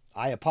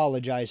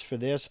apologize for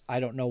this. I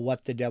don't know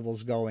what the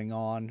devil's going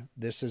on.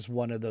 This is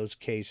one of those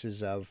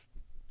cases of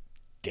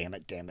damn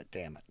it, damn it,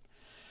 damn it.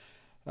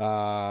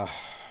 I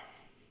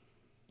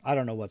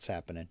don't know what's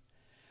happening.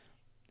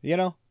 You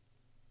know,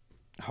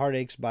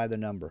 heartaches by the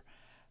number.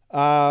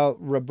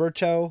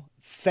 Roberto,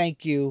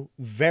 thank you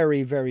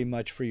very, very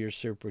much for your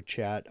super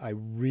chat. I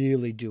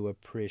really do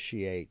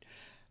appreciate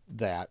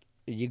that.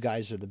 You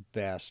guys are the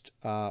best.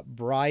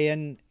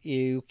 Brian,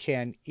 you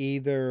can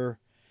either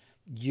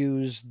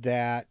use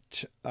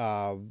that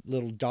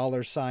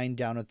little $sign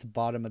down at the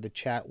bottom of the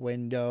chat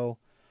window,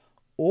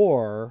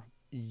 or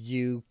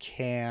you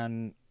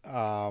can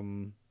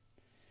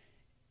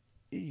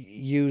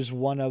use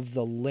one of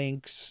the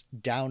links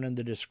down in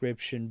the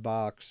description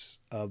box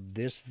of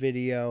this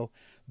video.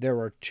 There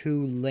are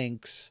 2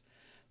 links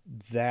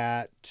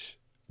that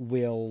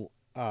will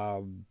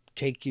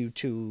take you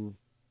to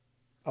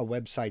a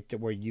website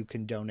where you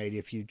can donate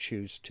if you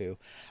choose to.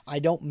 I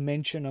don't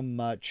mention them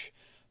much,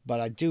 but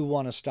I do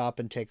want to stop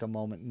and take a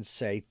moment and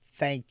say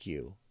thank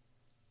you.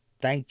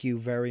 Thank you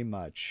very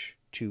much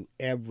to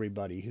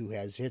everybody who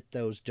has hit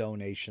those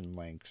donation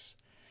links.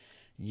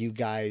 You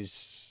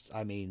guys,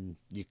 I mean,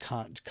 you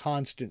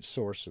constant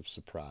source of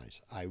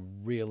surprise. I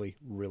really,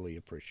 really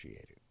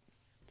appreciate it.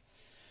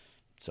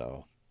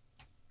 So,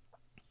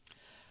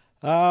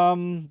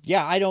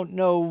 Yeah, I don't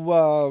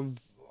know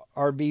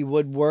RB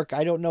woodwork.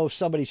 I don't know if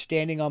somebody's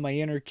standing on my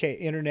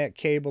internet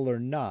cable or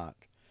not.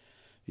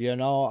 You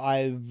know,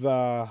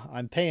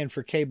 I'm paying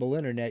for cable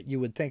internet. You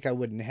would think I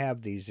wouldn't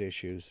have these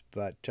issues,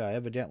 but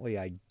evidently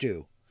I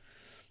do.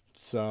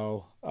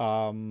 So,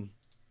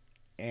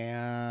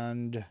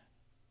 and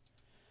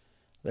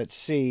let's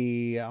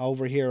see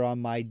over here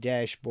on my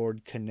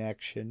dashboard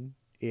connection,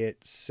 it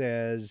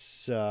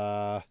says,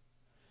 yeah,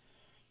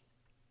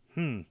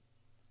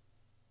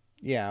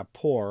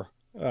 poor.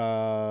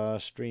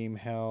 Stream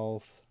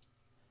health.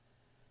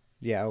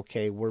 Yeah,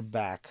 okay, we're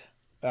back.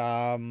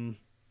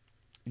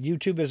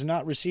 YouTube is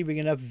not receiving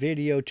enough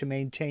video to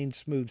maintain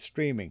smooth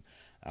streaming.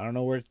 I don't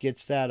know where it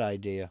gets that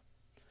idea.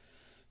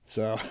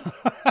 So,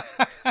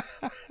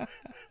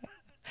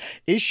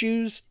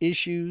 issues,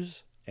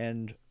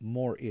 and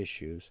more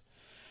issues.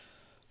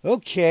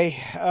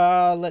 Okay,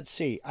 let's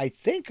see. I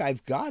think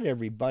I've got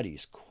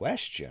everybody's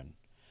question.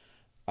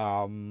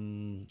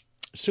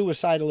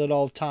 Suicidal at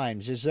all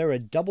times. Is there a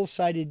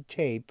double-sided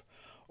tape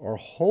or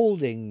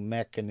holding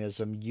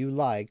mechanism you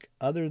like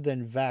other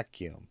than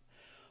vacuum?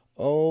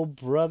 Oh,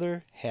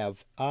 brother,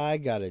 have I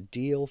got a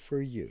deal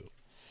for you.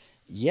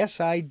 Yes,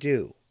 I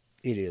do.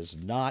 It is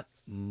not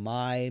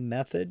my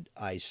method.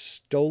 I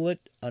stole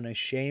it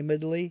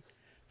unashamedly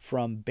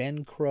from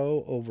Ben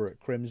Crow over at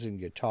Crimson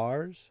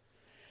Guitars.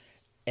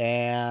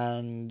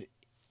 And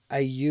I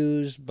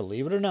used,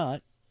 believe it or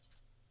not,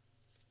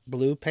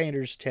 blue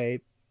painter's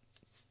tape,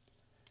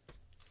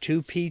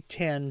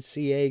 2P10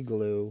 CA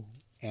glue,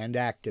 and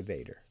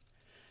activator.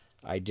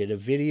 I did a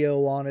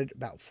video on it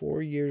about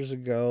 4 years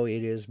ago.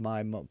 It is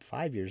my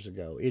 5 years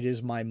ago. It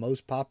is my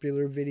most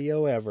popular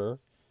video ever.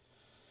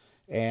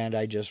 And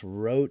I just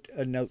wrote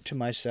a note to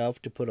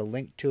myself to put a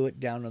link to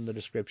it down in the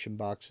description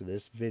box of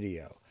this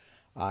video.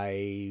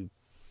 I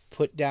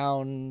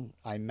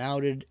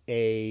mounted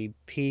a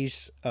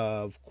piece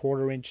of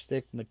 1/4 inch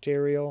thick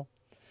material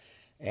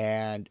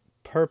and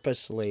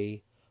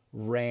purposely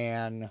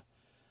ran,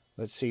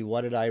 let's see,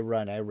 what did I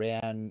run? I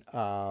ran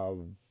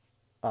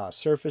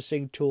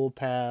surfacing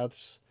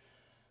toolpaths,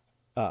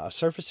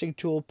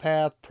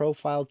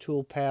 profile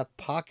toolpath,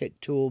 pocket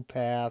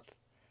toolpath,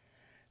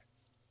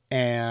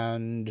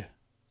 and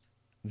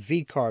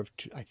VCarve,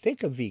 I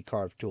think a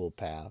VCarve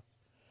toolpath,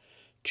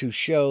 to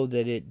show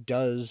that it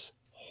does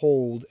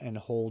hold and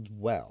hold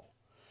well.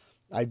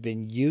 I've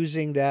been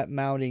using that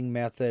mounting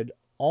method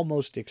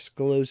almost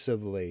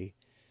exclusively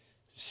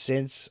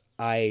since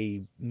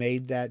I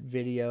made that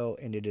video,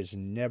 and it has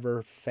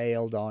never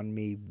failed on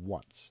me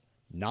once.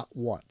 Not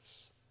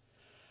once.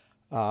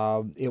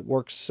 It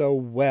works so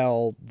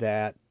well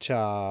that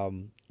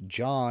John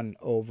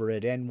over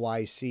at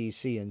NYC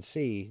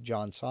CNC,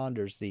 John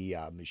Saunders, the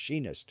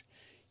machinist,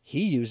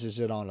 he uses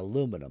it on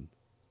aluminum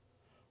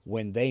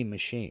when they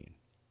machine.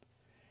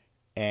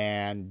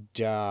 And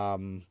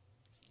it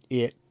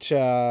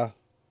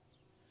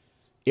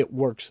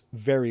works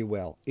very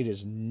well. It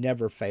has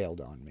never failed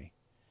on me.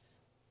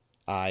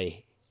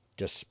 I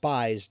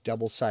despise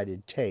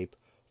double-sided tape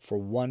for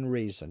one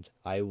reason.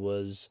 I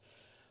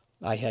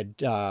had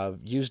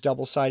used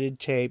double-sided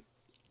tape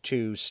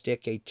to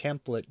stick a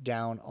template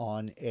down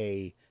on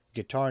a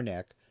guitar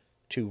neck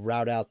to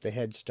route out the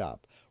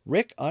headstop.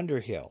 Rick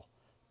Underhill,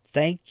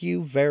 thank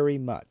you very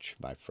much,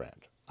 my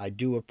friend. I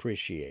do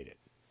appreciate it.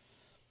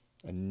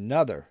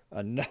 Another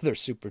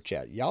super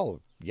chat.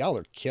 Y'all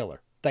are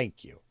killer.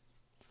 Thank you.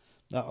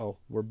 Uh-oh,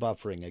 we're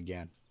buffering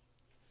again.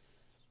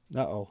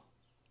 Uh-oh.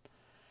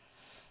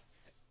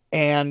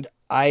 And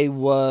I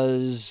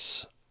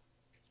was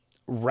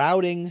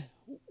routing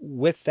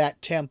with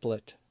that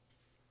template,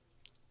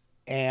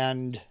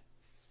 and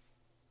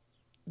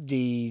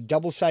the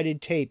double-sided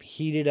tape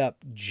heated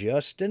up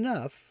just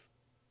enough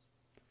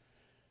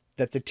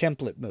that the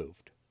template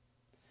moved.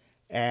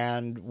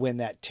 And when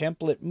that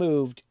template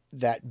moved,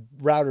 that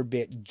router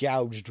bit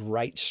gouged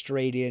right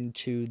straight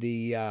into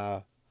the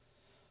area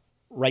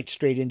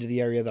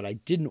that I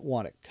didn't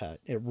want it cut.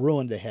 It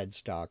ruined the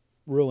headstock,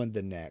 ruined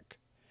the neck.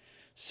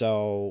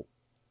 So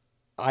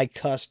I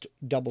cussed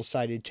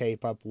double-sided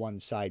tape up one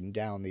side and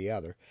down the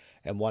other.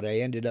 And what I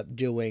ended up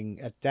doing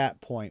at that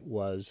point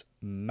was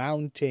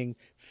mounting,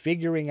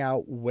 figuring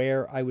out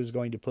where I was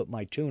going to put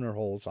my tuner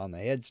holes on the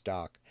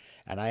headstock.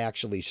 And I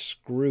actually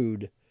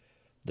screwed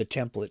the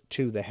template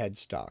to the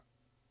headstock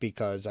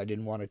because I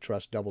didn't want to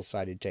trust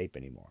double-sided tape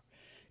anymore.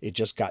 It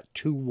just got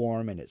too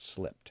warm and it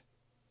slipped.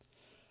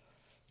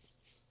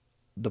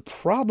 The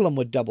problem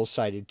with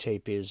double-sided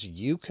tape is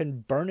you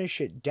can burnish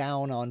it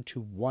down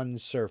onto one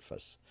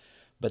surface,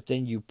 but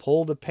then you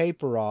pull the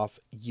paper off,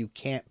 you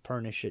can't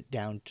burnish it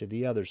down to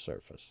the other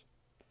surface.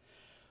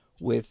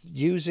 With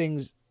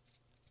using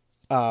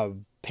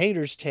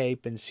painter's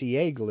tape and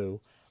CA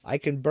glue, I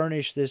can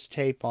burnish this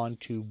tape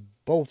onto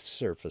both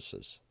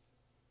surfaces.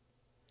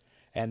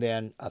 And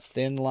then a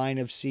thin line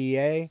of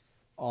CA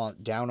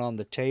down on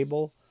the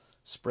table,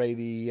 spray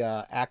the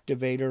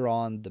activator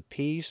on the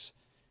piece,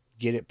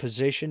 get it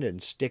positioned,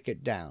 and stick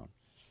it down.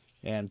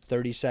 And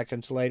 30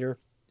 seconds later,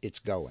 it's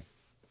going.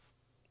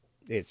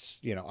 It's,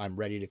 I'm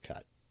ready to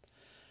cut.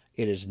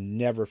 It has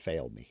never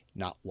failed me,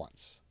 not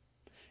once.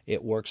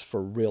 It works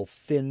for real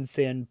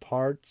thin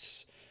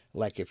parts.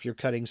 Like if you're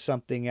cutting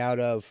something out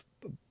of,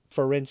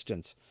 for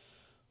instance,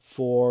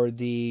 for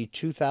the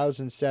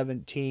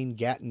 2017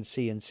 Gatton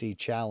CNC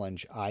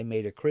Challenge, I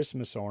made a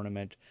Christmas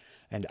ornament,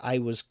 and I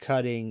was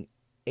cutting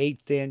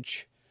 1/8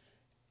 inch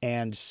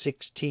and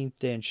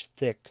 1/16 inch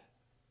thick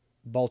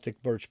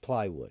Baltic birch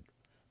plywood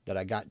that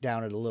I got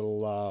down at a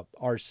little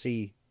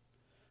RC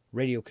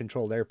radio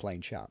controlled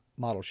airplane shop,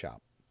 model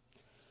shop.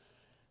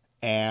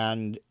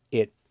 And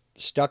it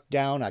stuck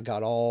down. I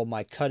got all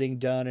my cutting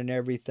done and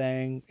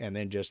everything, and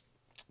then just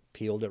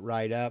peeled it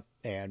right up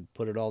and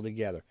put it all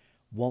together.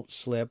 Won't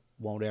slip,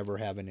 won't ever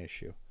have an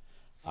issue.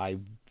 I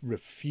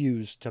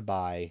refuse to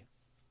buy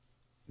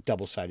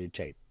double-sided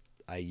tape.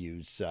 I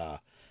use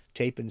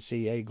tape and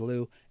CA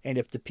glue, and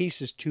if the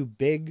piece is too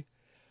big,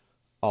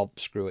 I'll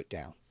screw it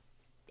down.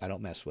 I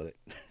don't mess with it.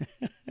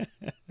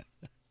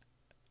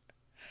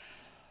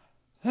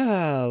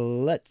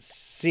 Let's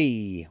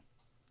see.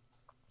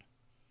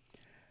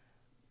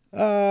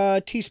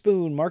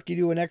 Teaspoon, Mark, you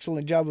do an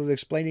excellent job of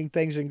explaining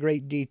things in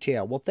great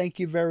detail. Well, thank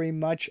you very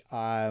much.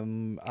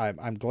 I'm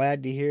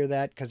glad to hear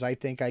that, because I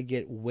think I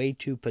get way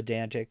too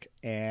pedantic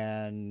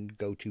and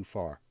go too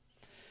far.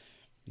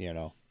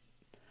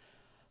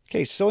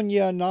 Okay,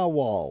 Sonia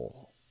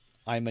Nawal.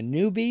 I'm a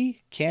newbie,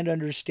 can't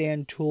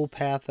understand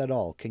toolpath at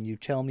all. Can you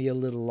tell me a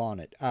little on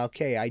it?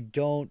 Okay, I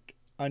don't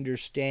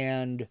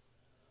understand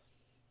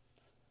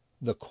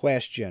the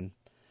question.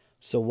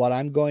 So what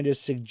I'm going to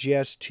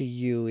suggest to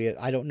you is,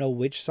 I don't know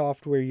which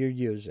software you're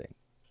using.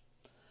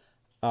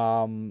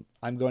 But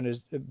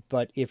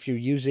if you're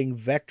using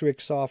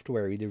Vectric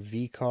software, either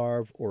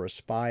VCarve or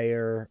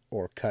Aspire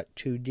or Cut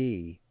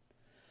 2D,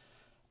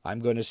 I'm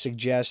going to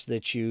suggest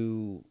that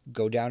you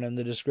go down in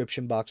the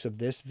description box of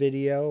this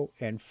video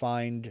and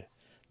find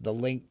the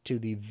link to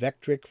the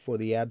Vectric for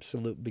the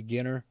Absolute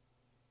Beginner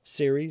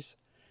series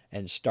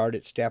and start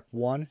at step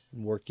 1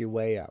 and work your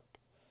way up.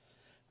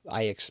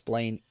 I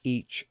explain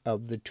each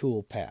of the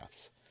tool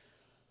paths.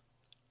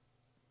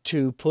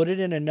 To put it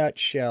in a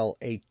nutshell,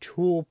 a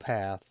tool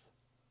path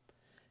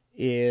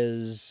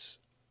is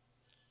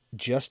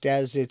just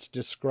as it's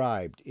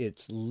described.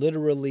 It's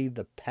literally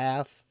the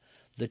path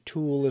the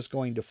tool is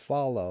going to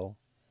follow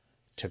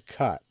to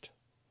cut,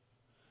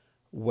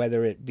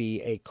 whether it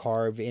be a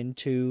carve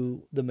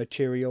into the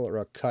material or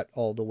a cut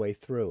all the way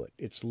through it.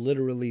 It's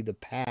literally the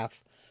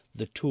path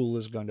the tool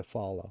is going to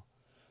follow.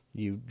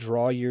 You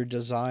draw your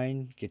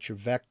design, get your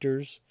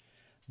vectors,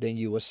 then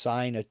you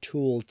assign a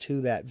tool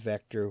to that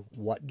vector.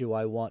 What do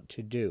I want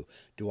to do?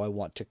 Do I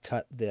want to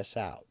cut this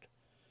out?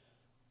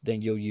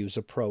 Then you'll use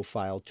a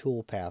profile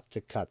toolpath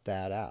to cut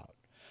that out.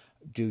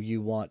 Do you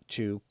want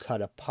to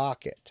cut a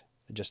pocket,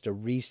 just a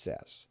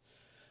recess?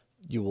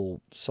 You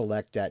will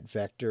select that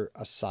vector,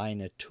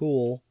 assign a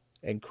tool,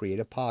 and create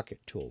a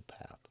pocket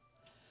toolpath.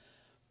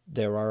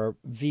 There are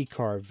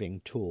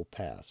V-carving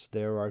toolpaths.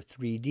 There are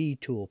 3D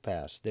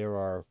toolpaths.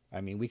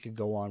 We could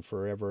go on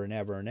forever and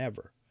ever and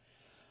ever.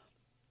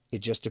 It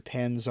just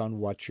depends on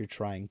what you're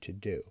trying to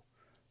do.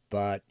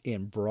 But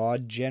in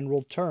broad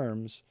general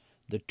terms,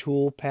 the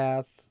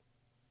toolpath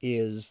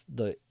is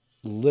the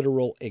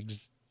literal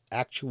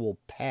actual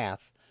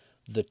path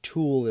the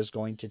tool is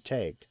going to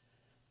take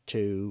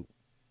to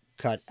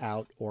cut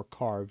out or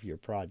carve your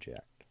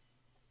project.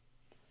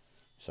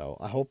 So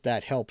I hope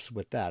that helps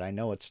with that. I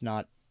know it's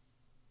not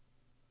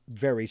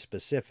very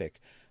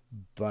specific,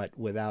 but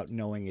without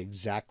knowing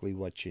exactly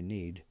what you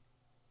need,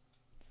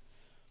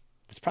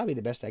 it's probably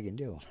the best I can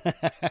do.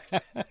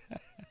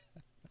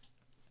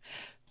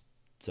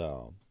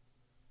 So,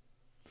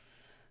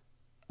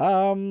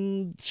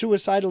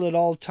 suicidal at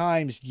all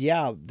times.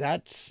 Yeah,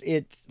 that's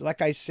it.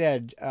 Like I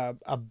said,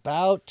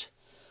 about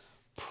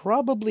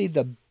probably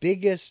the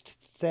biggest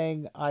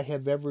thing I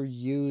have ever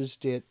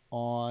used it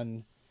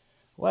on.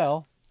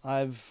 Well,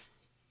 I've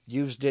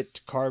used it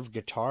to carve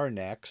guitar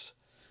necks.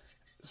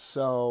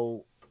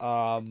 So,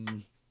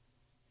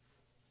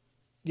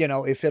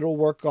 if it'll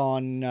work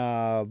on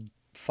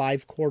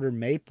 5/4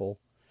 maple,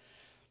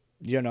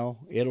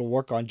 it'll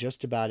work on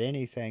just about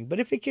anything. But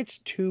if it gets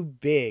too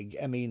big,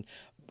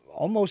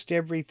 almost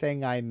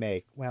everything I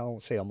make, well, I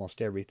won't say almost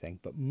everything,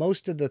 but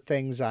most of the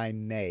things I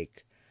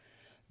make,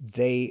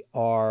 they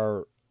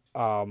are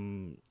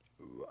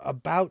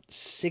about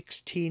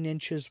 16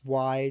 inches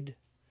wide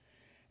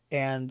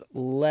and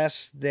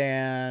less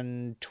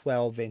than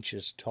 12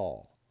 inches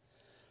tall.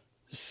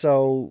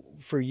 So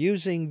for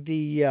using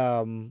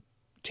the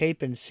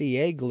tape and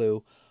CA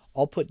glue,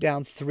 I'll put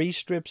down 3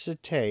 strips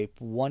of tape,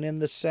 one in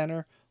the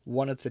center,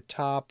 one at the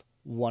top,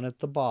 one at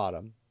the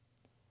bottom,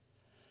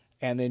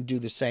 and then do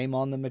the same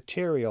on the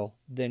material,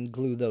 then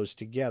glue those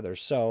together.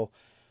 So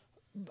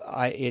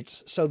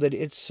it's so that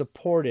it's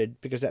supported,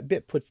 because that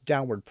bit puts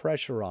downward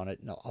pressure on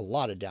it, no, a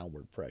lot of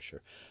downward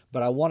pressure,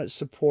 but I want it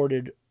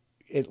supported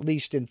at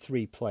least in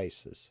 3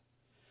 places.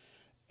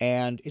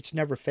 And it's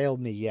never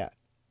failed me yet.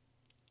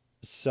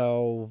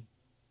 So,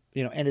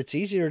 and it's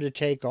easier to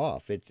take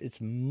off.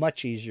 It's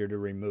much easier to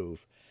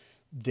remove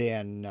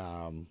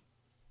than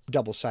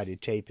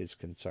double-sided tape is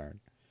concerned.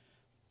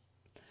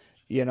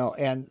 You know,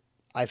 and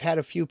I've had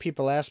a few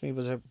people ask me,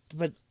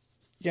 but,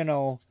 you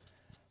know,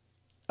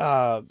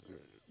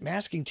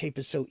 masking tape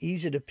is so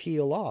easy to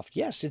peel off.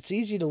 Yes, it's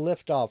easy to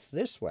lift off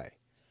this way.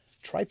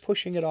 Try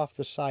pushing it off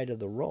the side of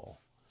the roll.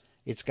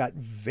 It's got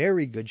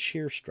very good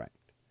shear strength.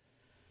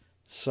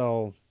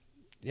 So,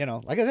 you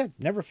know, like I said,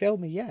 never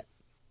failed me yet.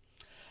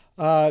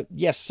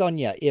 Yes,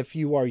 Sonia, if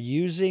you are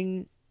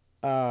using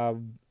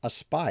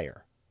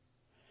Aspire,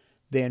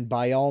 then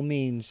by all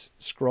means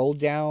scroll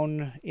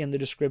down in the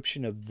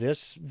description of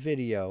this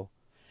video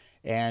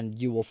and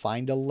you will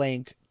find a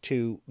link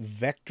to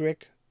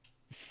Vectric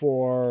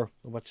for,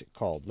 what's it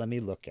called? Let me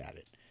look at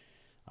it.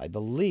 I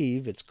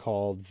believe it's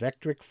called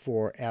Vectric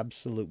for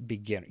Absolute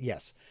Beginners.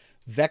 Yes,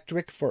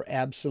 Vectric for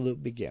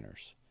Absolute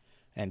Beginners.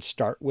 And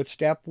start with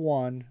step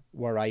 1,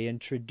 where I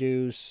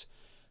introduce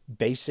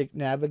basic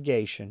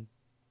navigation.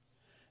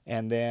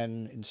 And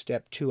then in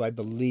step 2, I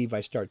believe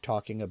I start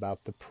talking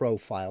about the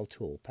profile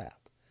toolpath.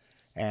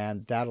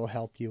 And that'll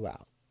help you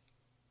out.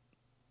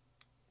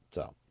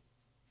 So,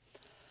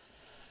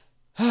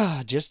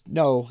 just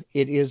know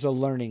it is a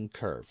learning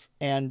curve.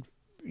 And,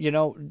 you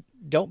know,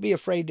 don't be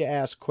afraid to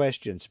ask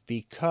questions,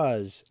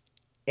 because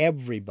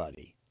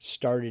everybody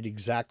started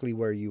exactly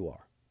where you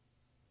are.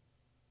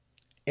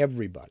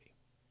 Everybody.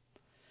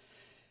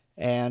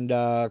 And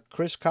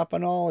Chris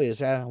Coppenall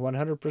is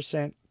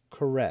 100%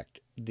 correct.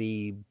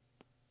 The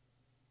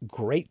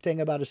great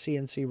thing about a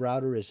CNC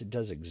router is it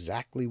does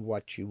exactly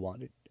what you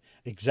want it,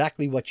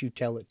 exactly what you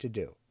tell it to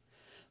do.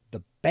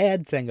 The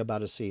bad thing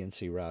about a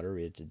CNC router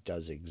is it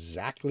does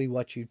exactly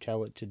what you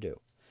tell it to do.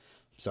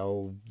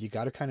 So you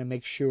got to kind of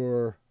make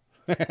sure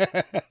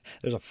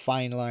there's a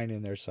fine line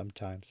in there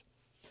sometimes.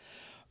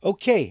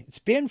 Okay, it's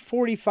been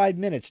 45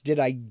 minutes. Did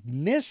I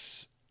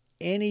miss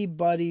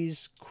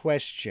anybody's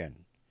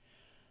question?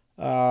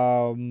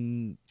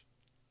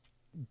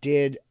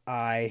 Did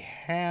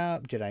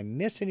I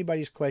miss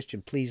anybody's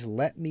question? Please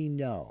let me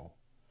know.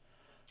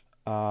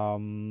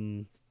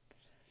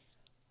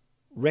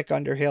 Rick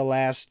Underhill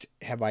asked,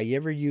 have I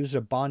ever used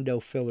a Bondo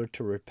filler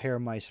to repair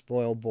my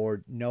spoil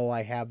board? No,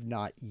 I have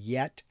not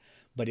yet.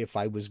 But if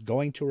I was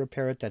going to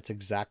repair it, that's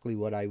exactly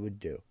what I would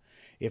do.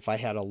 If I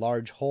had a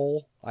large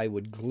hole, I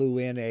would glue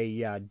in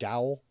a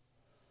dowel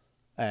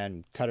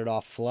and cut it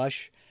off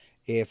flush.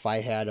 If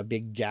I had a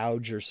big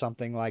gouge or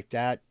something like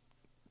that,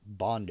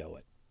 Bondo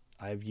it.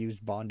 I've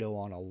used Bondo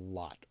on a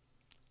lot.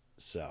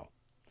 So,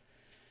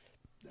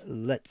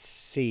 let's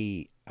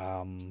see.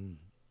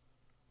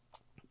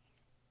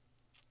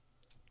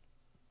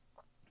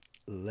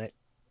 Let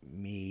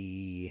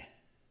me...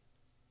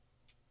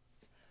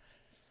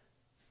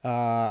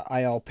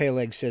 IL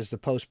Peleg says the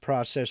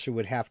post-processor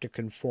would have to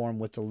conform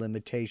with the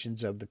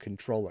limitations of the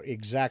controller.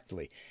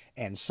 Exactly.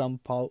 And some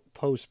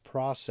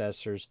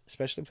post-processors,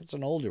 especially if it's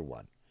an older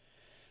one,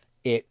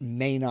 it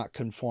may not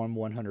conform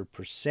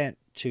 100%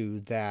 to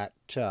that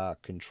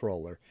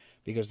controller,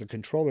 because the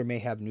controller may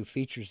have new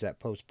features that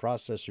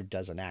post-processor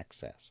doesn't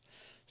access.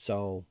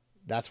 So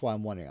that's why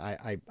I'm wondering.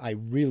 I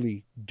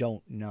really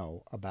don't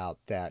know about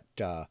that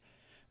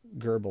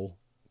Gerbil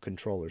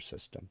controller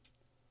system.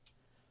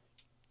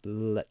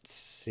 Let's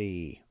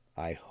see.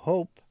 I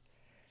hope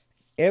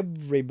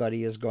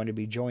everybody is going to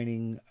be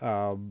joining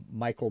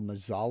Michael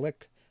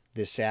Mazalik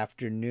this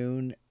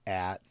afternoon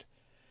at,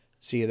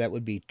 see, that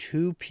would be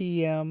 2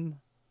 p.m.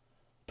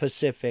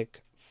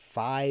 Pacific,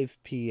 5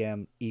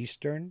 p.m.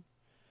 Eastern.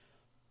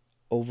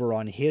 Over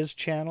on his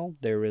channel,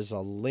 there is a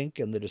link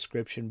in the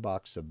description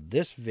box of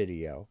this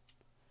video.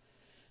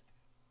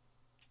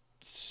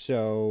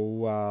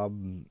 So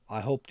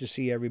I hope to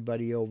see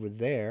everybody over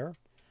there.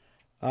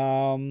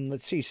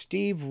 Let's see.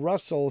 Steve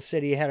Russell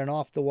said he had an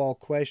off-the-wall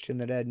question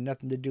that had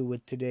nothing to do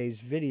with today's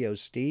video.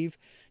 Steve,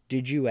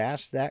 did you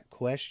ask that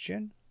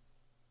question?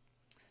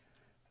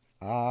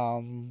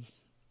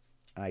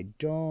 I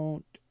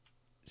don't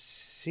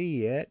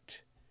see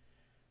it.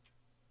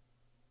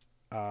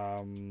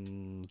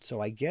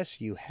 So I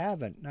guess you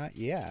haven't, not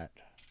yet.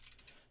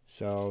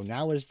 So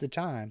now is the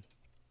time.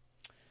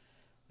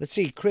 Let's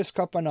see. Chris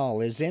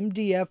Coppenall, is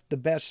MDF the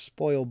best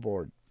spoil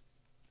board?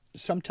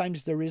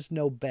 Sometimes there is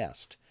no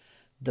best.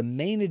 The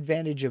main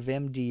advantage of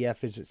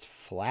MDF is it's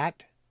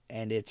flat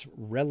and it's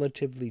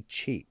relatively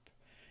cheap.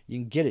 You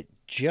can get it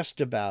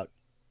just about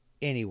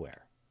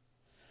anywhere.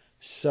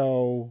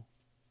 So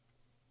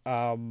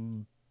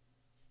it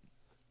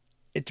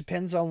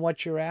depends on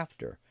what you're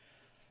after.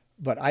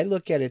 But I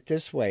look at it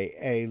this way.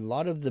 A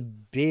lot of the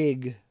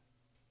big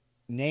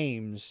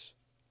names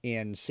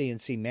in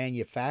CNC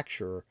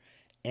manufacturer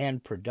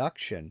and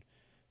production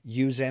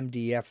use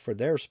MDF for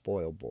their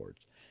spoil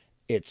boards.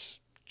 It's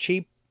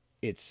cheap,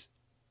 it's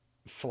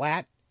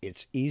flat,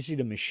 it's easy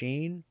to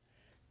machine,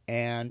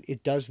 and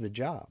it does the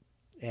job.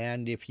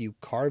 And if you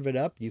carve it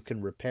up, you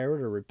can repair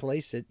it or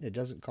replace it, and it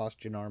doesn't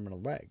cost you an arm and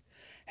a leg.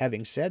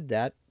 Having said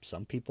that,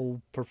 some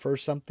people prefer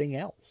something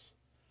else.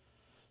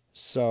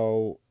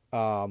 So,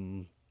 I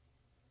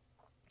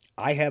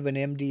have an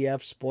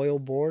MDF spoil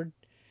board.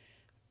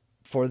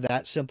 for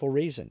that simple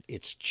reason.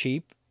 It's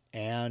cheap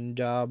and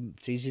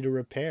it's easy to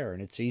repair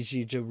and it's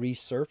easy to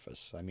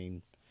resurface. I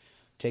mean,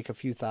 take a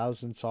few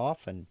thousandths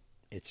off and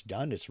it's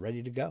done. It's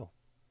ready to go.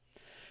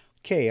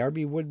 Okay,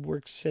 RB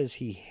Woodworks says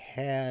he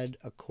had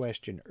a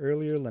question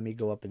earlier. Let me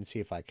go up and see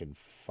if I can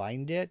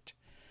find it.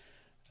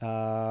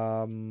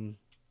 And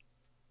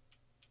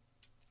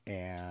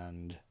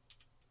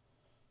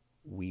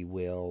we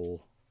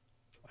will...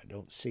 I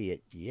don't see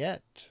it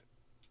yet.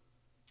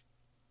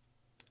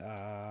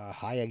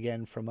 Hi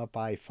again from up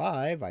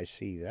I-5. I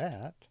see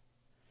that.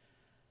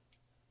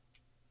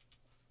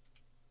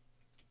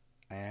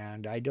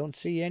 And I don't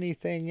see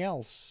anything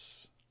else.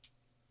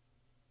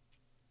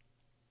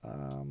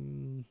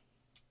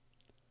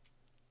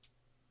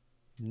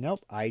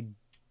 Nope, I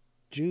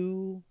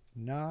do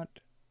not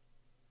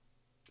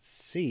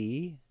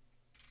see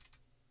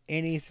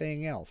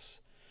anything else.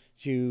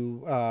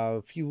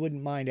 If you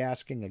wouldn't mind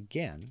asking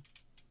again.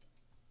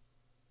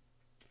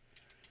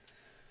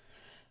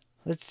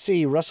 Let's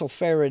see, Russell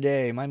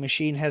Faraday. My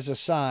machine has a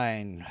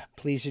sign.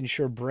 Please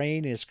ensure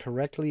brain is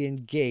correctly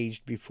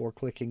engaged before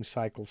clicking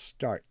cycle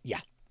start.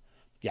 Yeah.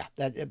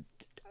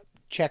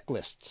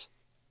 Checklists.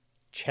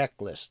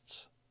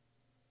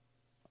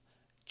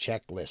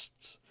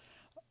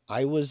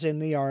 I was in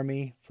the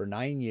Army for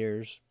 9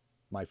 years.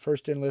 My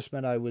first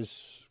enlistment, I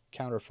was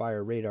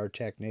counterfire radar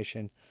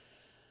technician.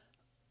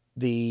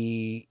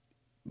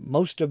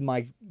 Most of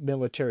my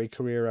military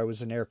career, I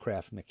was an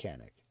aircraft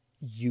mechanic.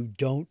 You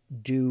don't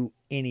do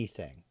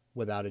anything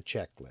without a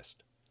checklist.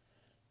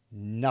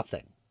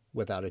 Nothing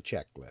without a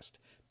checklist,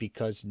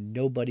 because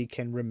nobody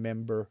can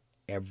remember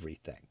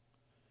everything.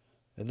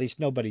 At least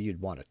nobody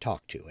you'd want to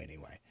talk to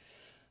anyway.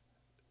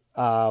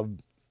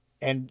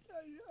 And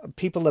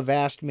people have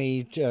asked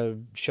me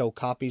to show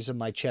copies of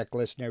my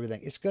checklist and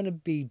everything. It's going to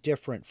be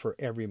different for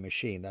every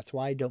machine. That's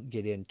why I don't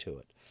get into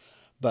it.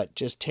 But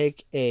just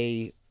take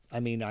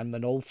I'm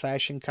an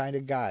old-fashioned kind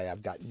of guy.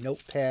 I've got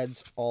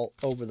notepads all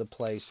over the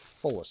place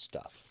full of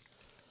stuff.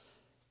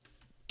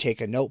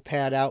 Take a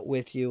notepad out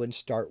with you and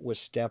start with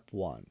step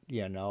 1.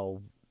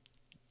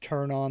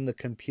 Turn on the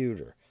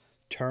computer.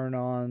 Turn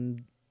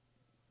on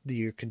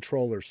your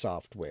controller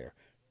software.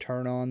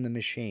 Turn on the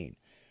machine.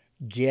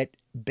 Get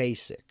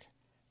basic.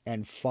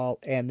 And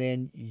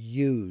then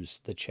use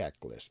the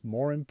checklist.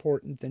 More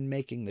important than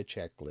making the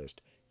checklist,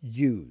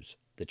 use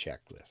the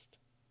checklist.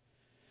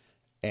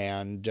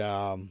 And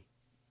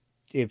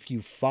if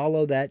you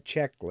follow that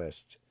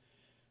checklist,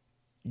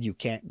 you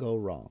can't go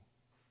wrong.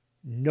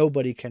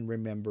 Nobody can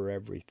remember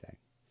everything.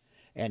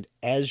 And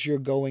as you're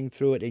going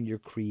through it and you're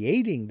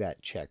creating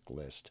that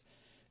checklist,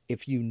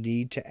 if you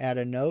need to add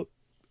a note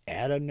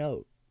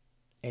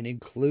and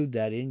include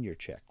that in your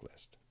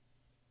checklist.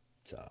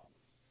 So,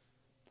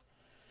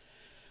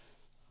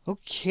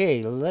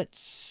 okay, let's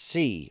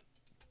see.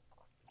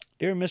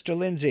 Dear Mr.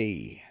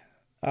 Lindsay,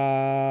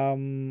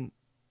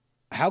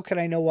 how can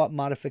I know what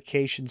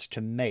modifications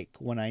to make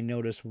when I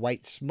notice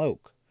white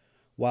smoke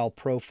while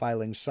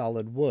profiling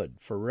solid wood?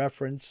 For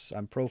reference,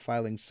 I'm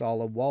profiling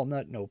solid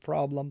walnut, no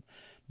problem,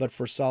 but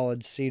for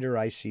solid cedar,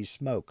 I see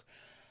smoke.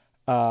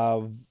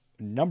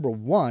 Number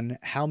 1,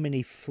 how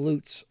many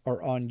flutes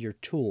are on your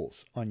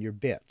tools, on your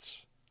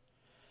bits?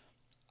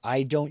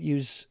 I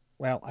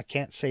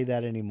can't say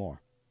that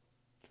anymore.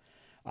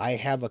 I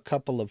have a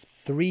couple of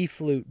 3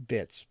 flute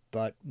bits,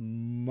 but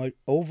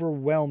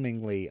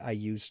overwhelmingly I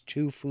use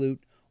 2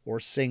 flute or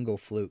single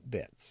flute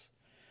bits.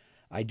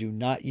 I do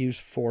not use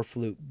 4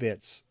 flute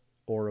bits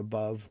or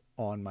above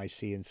on my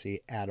CNC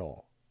at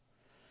all.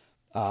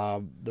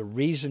 The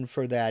reason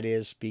for that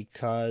is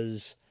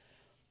because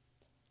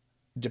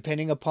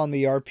depending upon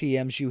the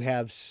RPMs you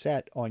have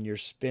set on your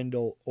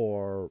spindle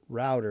or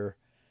router,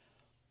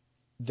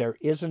 there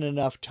isn't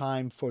enough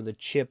time for the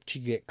chip to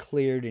get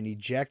cleared and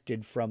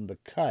ejected from the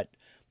cut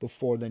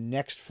before the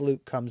next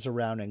flute comes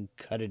around and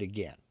cut it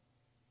again.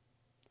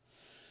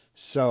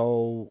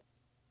 So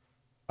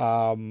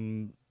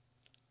that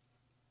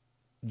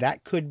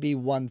could be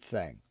one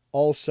thing.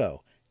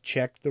 Also,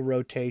 check the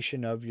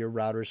rotation of your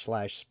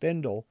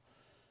router/spindle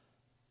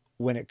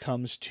when it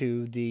comes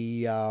to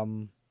the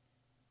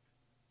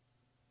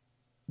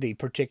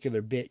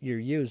particular bit you're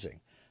using.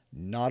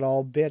 Not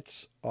all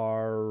bits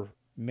are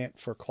meant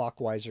for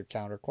clockwise or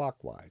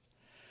counterclockwise.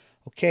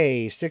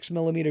 Okay,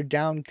 6mm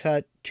down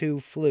cut, 2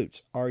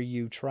 flutes. Are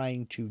you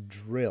trying to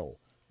drill?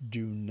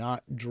 Do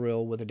not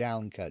drill with a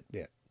down cut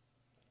bit.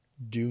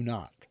 Do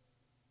not.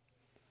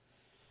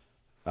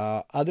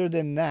 Other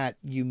than that,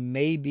 you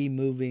may be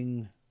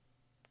moving.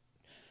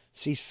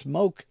 See,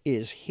 smoke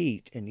is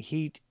heat, and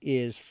heat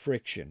is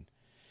friction.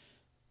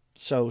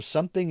 So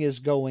something is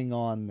going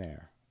on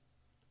there.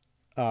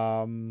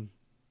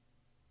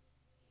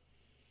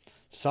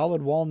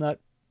 Solid walnut,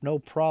 no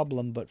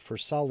problem, but for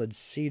solid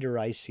cedar,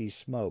 I see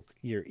smoke.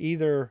 You're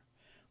either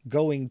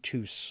going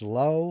too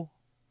slow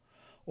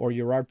or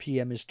your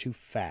RPM is too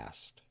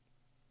fast.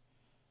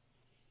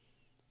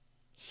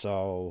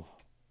 So,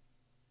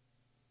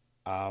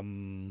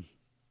 and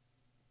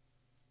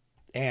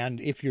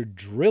if you're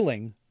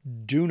drilling,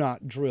 do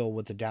not drill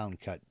with a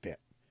downcut bit.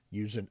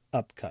 Use an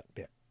upcut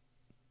bit.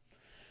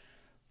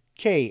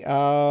 Okay,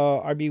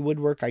 RB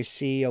Woodwork, I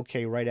see.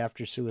 Okay, right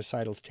after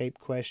Suicidal's tape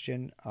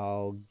question,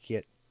 I'll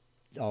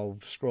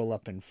scroll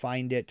up and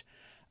find it.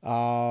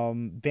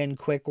 Ben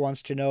Quick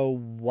wants to know,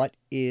 what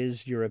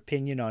is your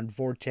opinion on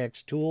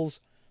Vortex tools?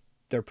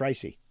 They're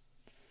pricey.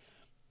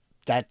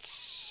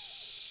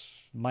 That's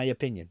my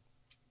opinion.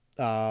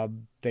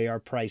 They are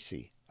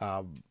pricey.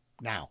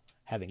 Now,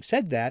 having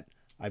said that,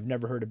 I've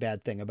never heard a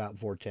bad thing about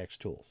Vortex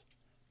tools.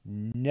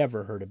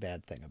 Never heard a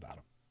bad thing about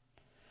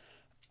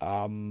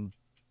them.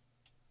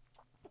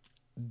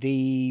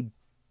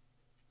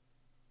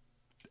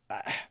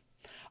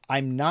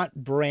 I'm not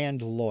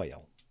brand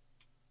loyal.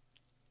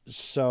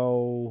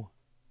 So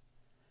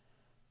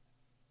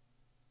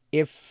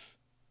if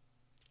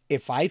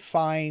I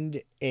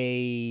find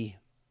a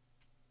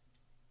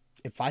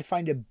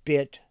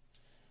bit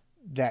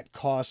that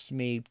costs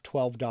me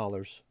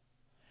 $12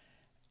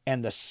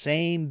 and the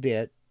same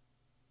bit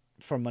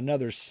from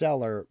another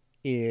seller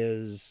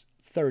is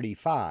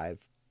 $35,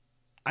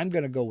 I'm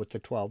going to go with the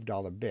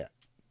 $12 bit.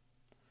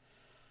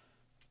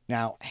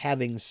 Now,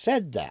 having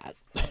said that,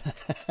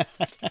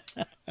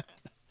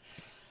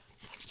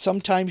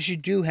 sometimes you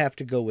do have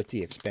to go with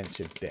the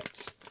expensive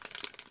bits.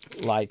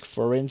 Like,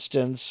 for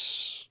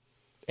instance,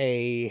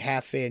 a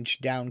 1/2-inch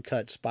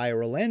downcut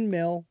spiral end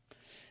mill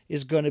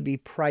is going to be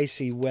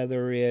pricey,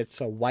 whether it's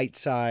a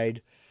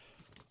Whiteside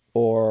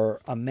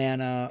or a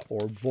Mana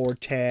or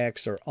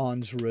Vortex or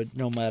Onsrud,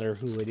 no matter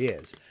who it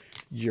is.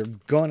 You're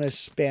going to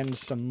spend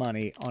some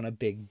money on a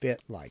big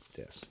bit like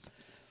this.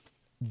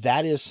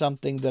 That is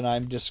something that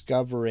I'm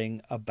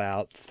discovering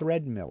about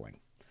thread milling.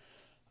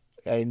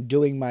 And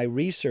doing my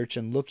research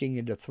and looking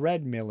into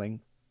thread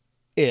milling,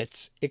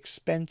 it's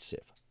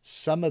expensive.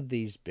 Some of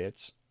these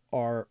bits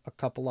are a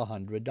couple of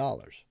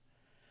 $100.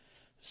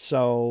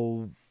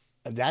 So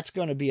that's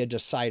going to be a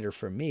decider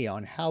for me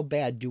on how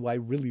bad do I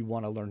really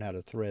want to learn how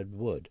to thread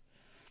wood.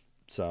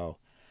 So,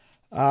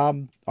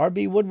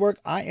 RB Woodwork,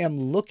 I am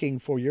looking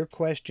for your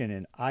question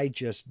and I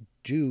just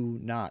do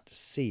not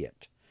see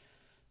it.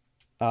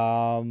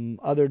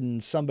 Other than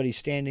somebody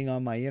standing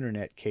on my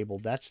internet cable,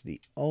 that's the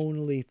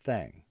only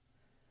thing.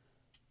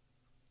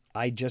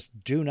 I just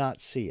do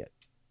not see it.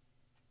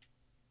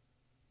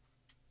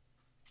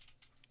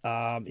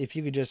 If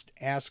you could just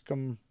ask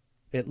them,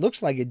 it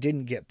looks like it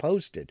didn't get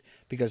posted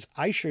because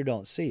I sure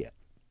don't see it.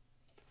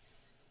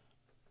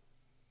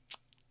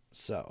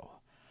 So,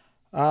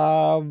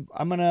 I'm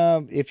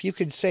gonna, if you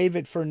could save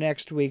it for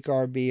next week,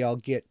 RB, I'll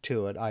get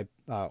to it.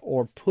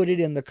 Or put it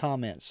in the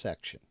comments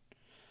section.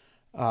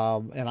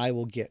 And I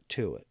will get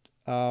to it.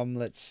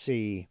 Let's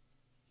see.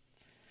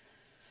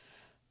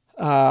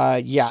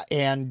 Yeah,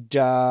 and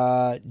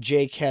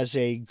Jake has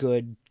a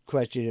good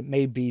question. It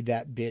may be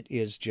that bit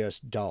is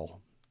just dull.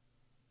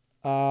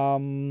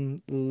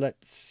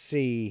 Let's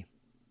see.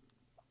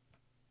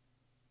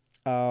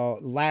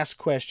 Last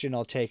question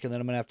I'll take, and then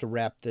I'm gonna have to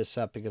wrap this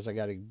up because I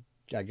got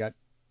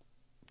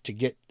to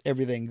get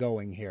everything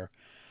going here.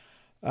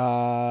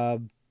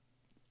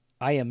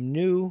 I am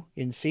new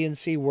in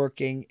CNC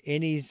working.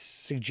 Any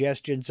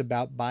suggestions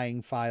about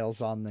buying files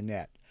on the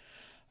net?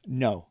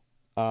 No,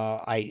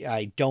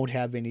 I don't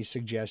have any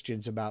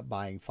suggestions about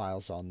buying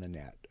files on the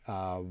net.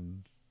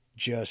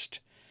 Just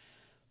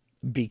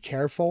be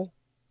careful.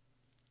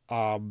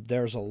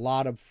 There's a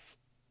lot of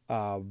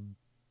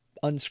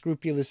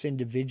unscrupulous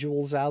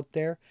individuals out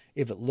there.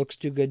 If it looks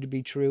too good to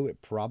be true,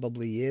 it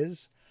probably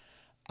is.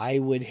 I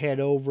would head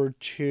over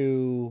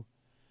to,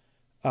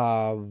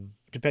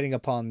 depending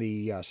upon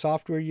the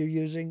software you're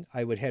using,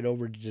 I would head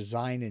over to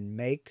Design and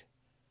Make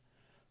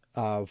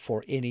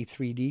for any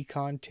 3D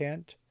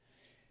content.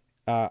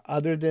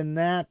 Other than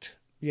that,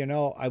 you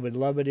know, I would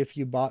love it if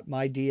you bought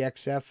my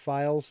DXF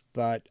files,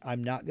 but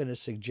I'm not going to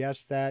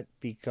suggest that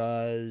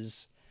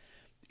because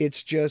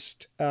it's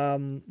just,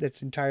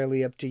 it's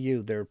entirely up to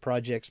you. They're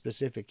project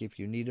specific. If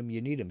you need them,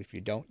 you need them. If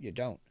you don't, you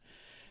don't.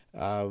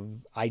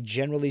 I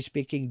generally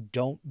speaking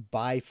don't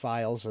buy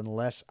files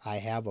unless I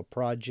have a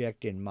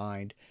project in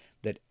mind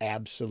that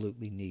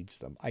absolutely needs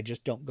them. I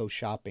just don't go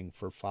shopping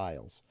for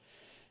files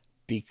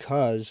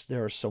because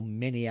there are so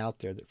many out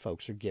there that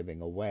folks are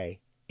giving away.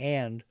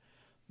 And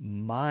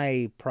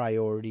my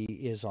priority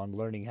is on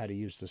learning how to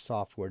use the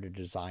software to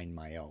design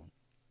my own.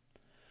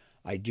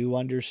 I do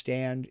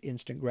understand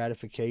instant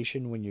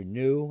gratification when you're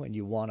new and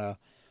you want to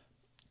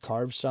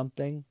carve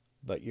something,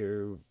 but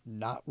you're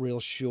not real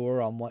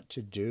sure on what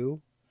to do.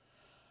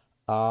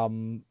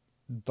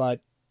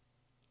 But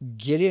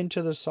get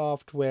into the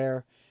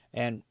software,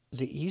 and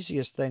the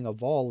easiest thing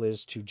of all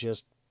is to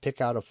just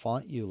pick out a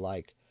font you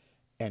like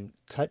and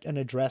cut an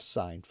address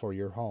sign for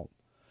your home.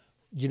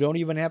 You don't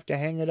even have to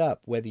hang it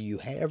up, whether you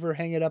ever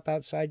hang it up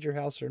outside your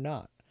house or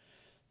not.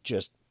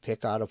 Just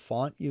pick out a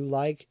font you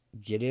like,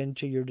 get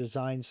into your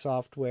design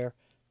software,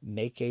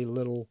 make a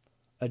little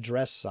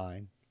address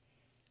sign,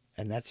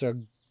 and that's a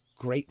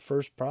great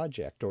first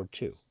project, or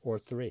 2 or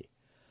 3.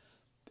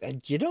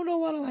 And you don't know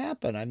what'll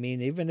happen. I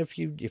mean, even if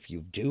you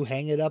do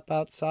hang it up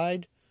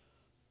outside,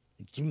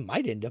 you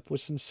might end up with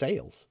some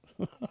sales.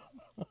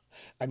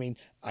 I mean,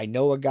 I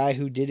know a guy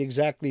who did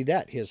exactly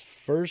that. His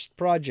first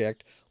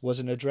project was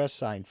an address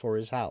sign for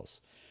his house.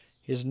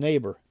 His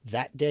neighbor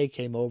that day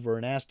came over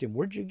and asked him,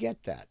 "Where'd you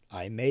get that?"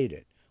 "I made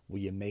it." "Will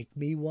you make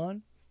me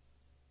one?"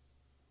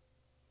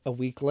 A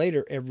week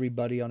later,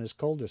 everybody on his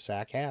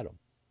cul-de-sac had them.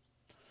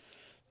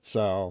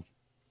 So,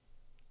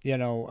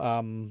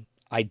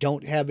 I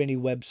don't have any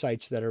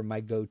websites that are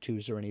my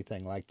go-tos or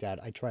anything like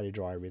that. I try to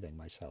draw everything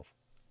myself.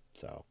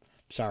 So,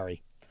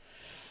 sorry.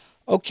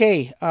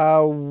 Okay,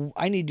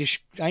 I need to.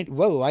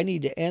 I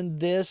need to end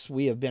this.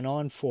 We have been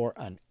on for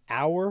an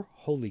hour.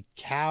 Holy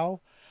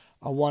cow!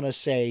 I want to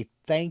say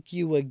thank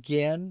you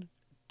again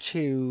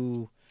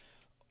to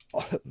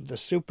the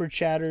super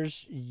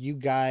chatters. You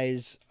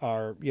guys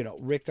are,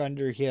 Rick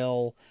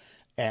Underhill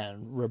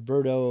and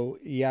Roberto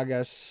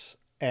Llagas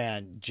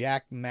and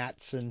Jack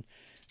Matson.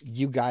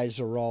 You guys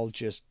are all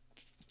just,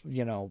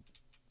 the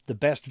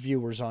best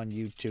viewers on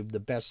YouTube, the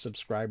best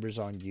subscribers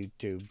on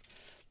YouTube.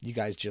 You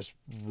guys just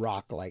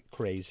rock like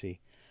crazy.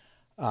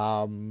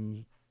 I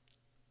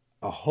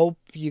hope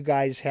you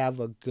guys have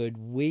a good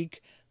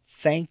week.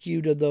 Thank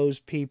you to those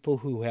people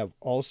who have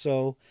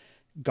also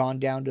gone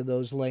down to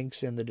those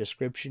links in the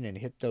description and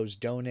hit those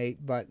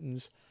donate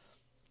buttons.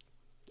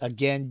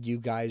 Again, you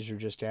guys are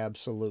just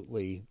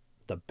absolutely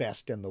the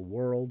best in the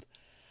world.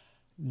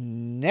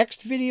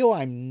 Next video,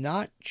 I'm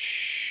not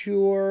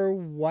sure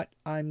what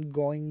I'm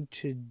going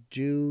to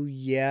do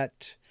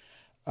yet.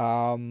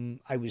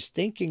 I was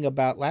thinking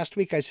about, last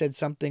week I said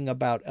something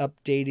about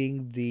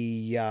updating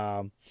the,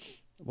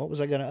 what was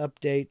I going to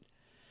update?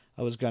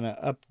 I was going to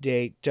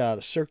update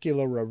the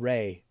circular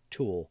array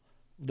tool.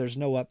 There's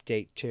no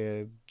update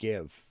to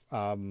give.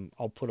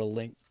 I'll put a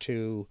link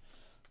to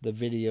the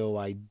video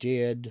I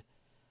did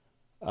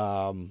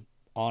on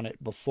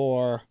it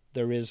before.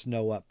 There is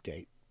no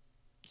update.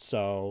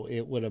 So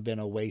it would have been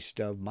a waste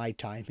of my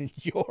time and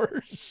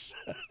yours.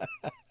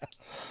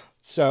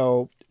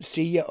 So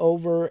see you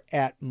over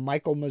at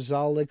Michael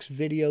Mazalik's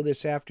video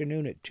this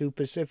afternoon at 2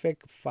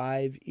 Pacific,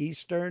 5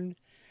 Eastern.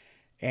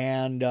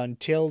 And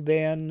until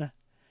then,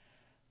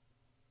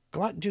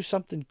 go out and do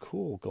something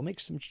cool. Go make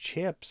some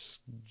chips.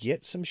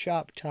 Get some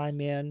shop time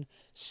in.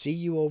 See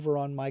you over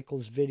on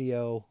Michael's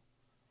video.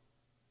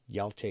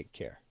 Y'all take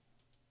care.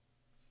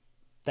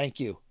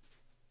 Thank you.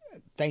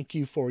 Thank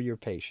you for your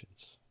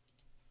patience.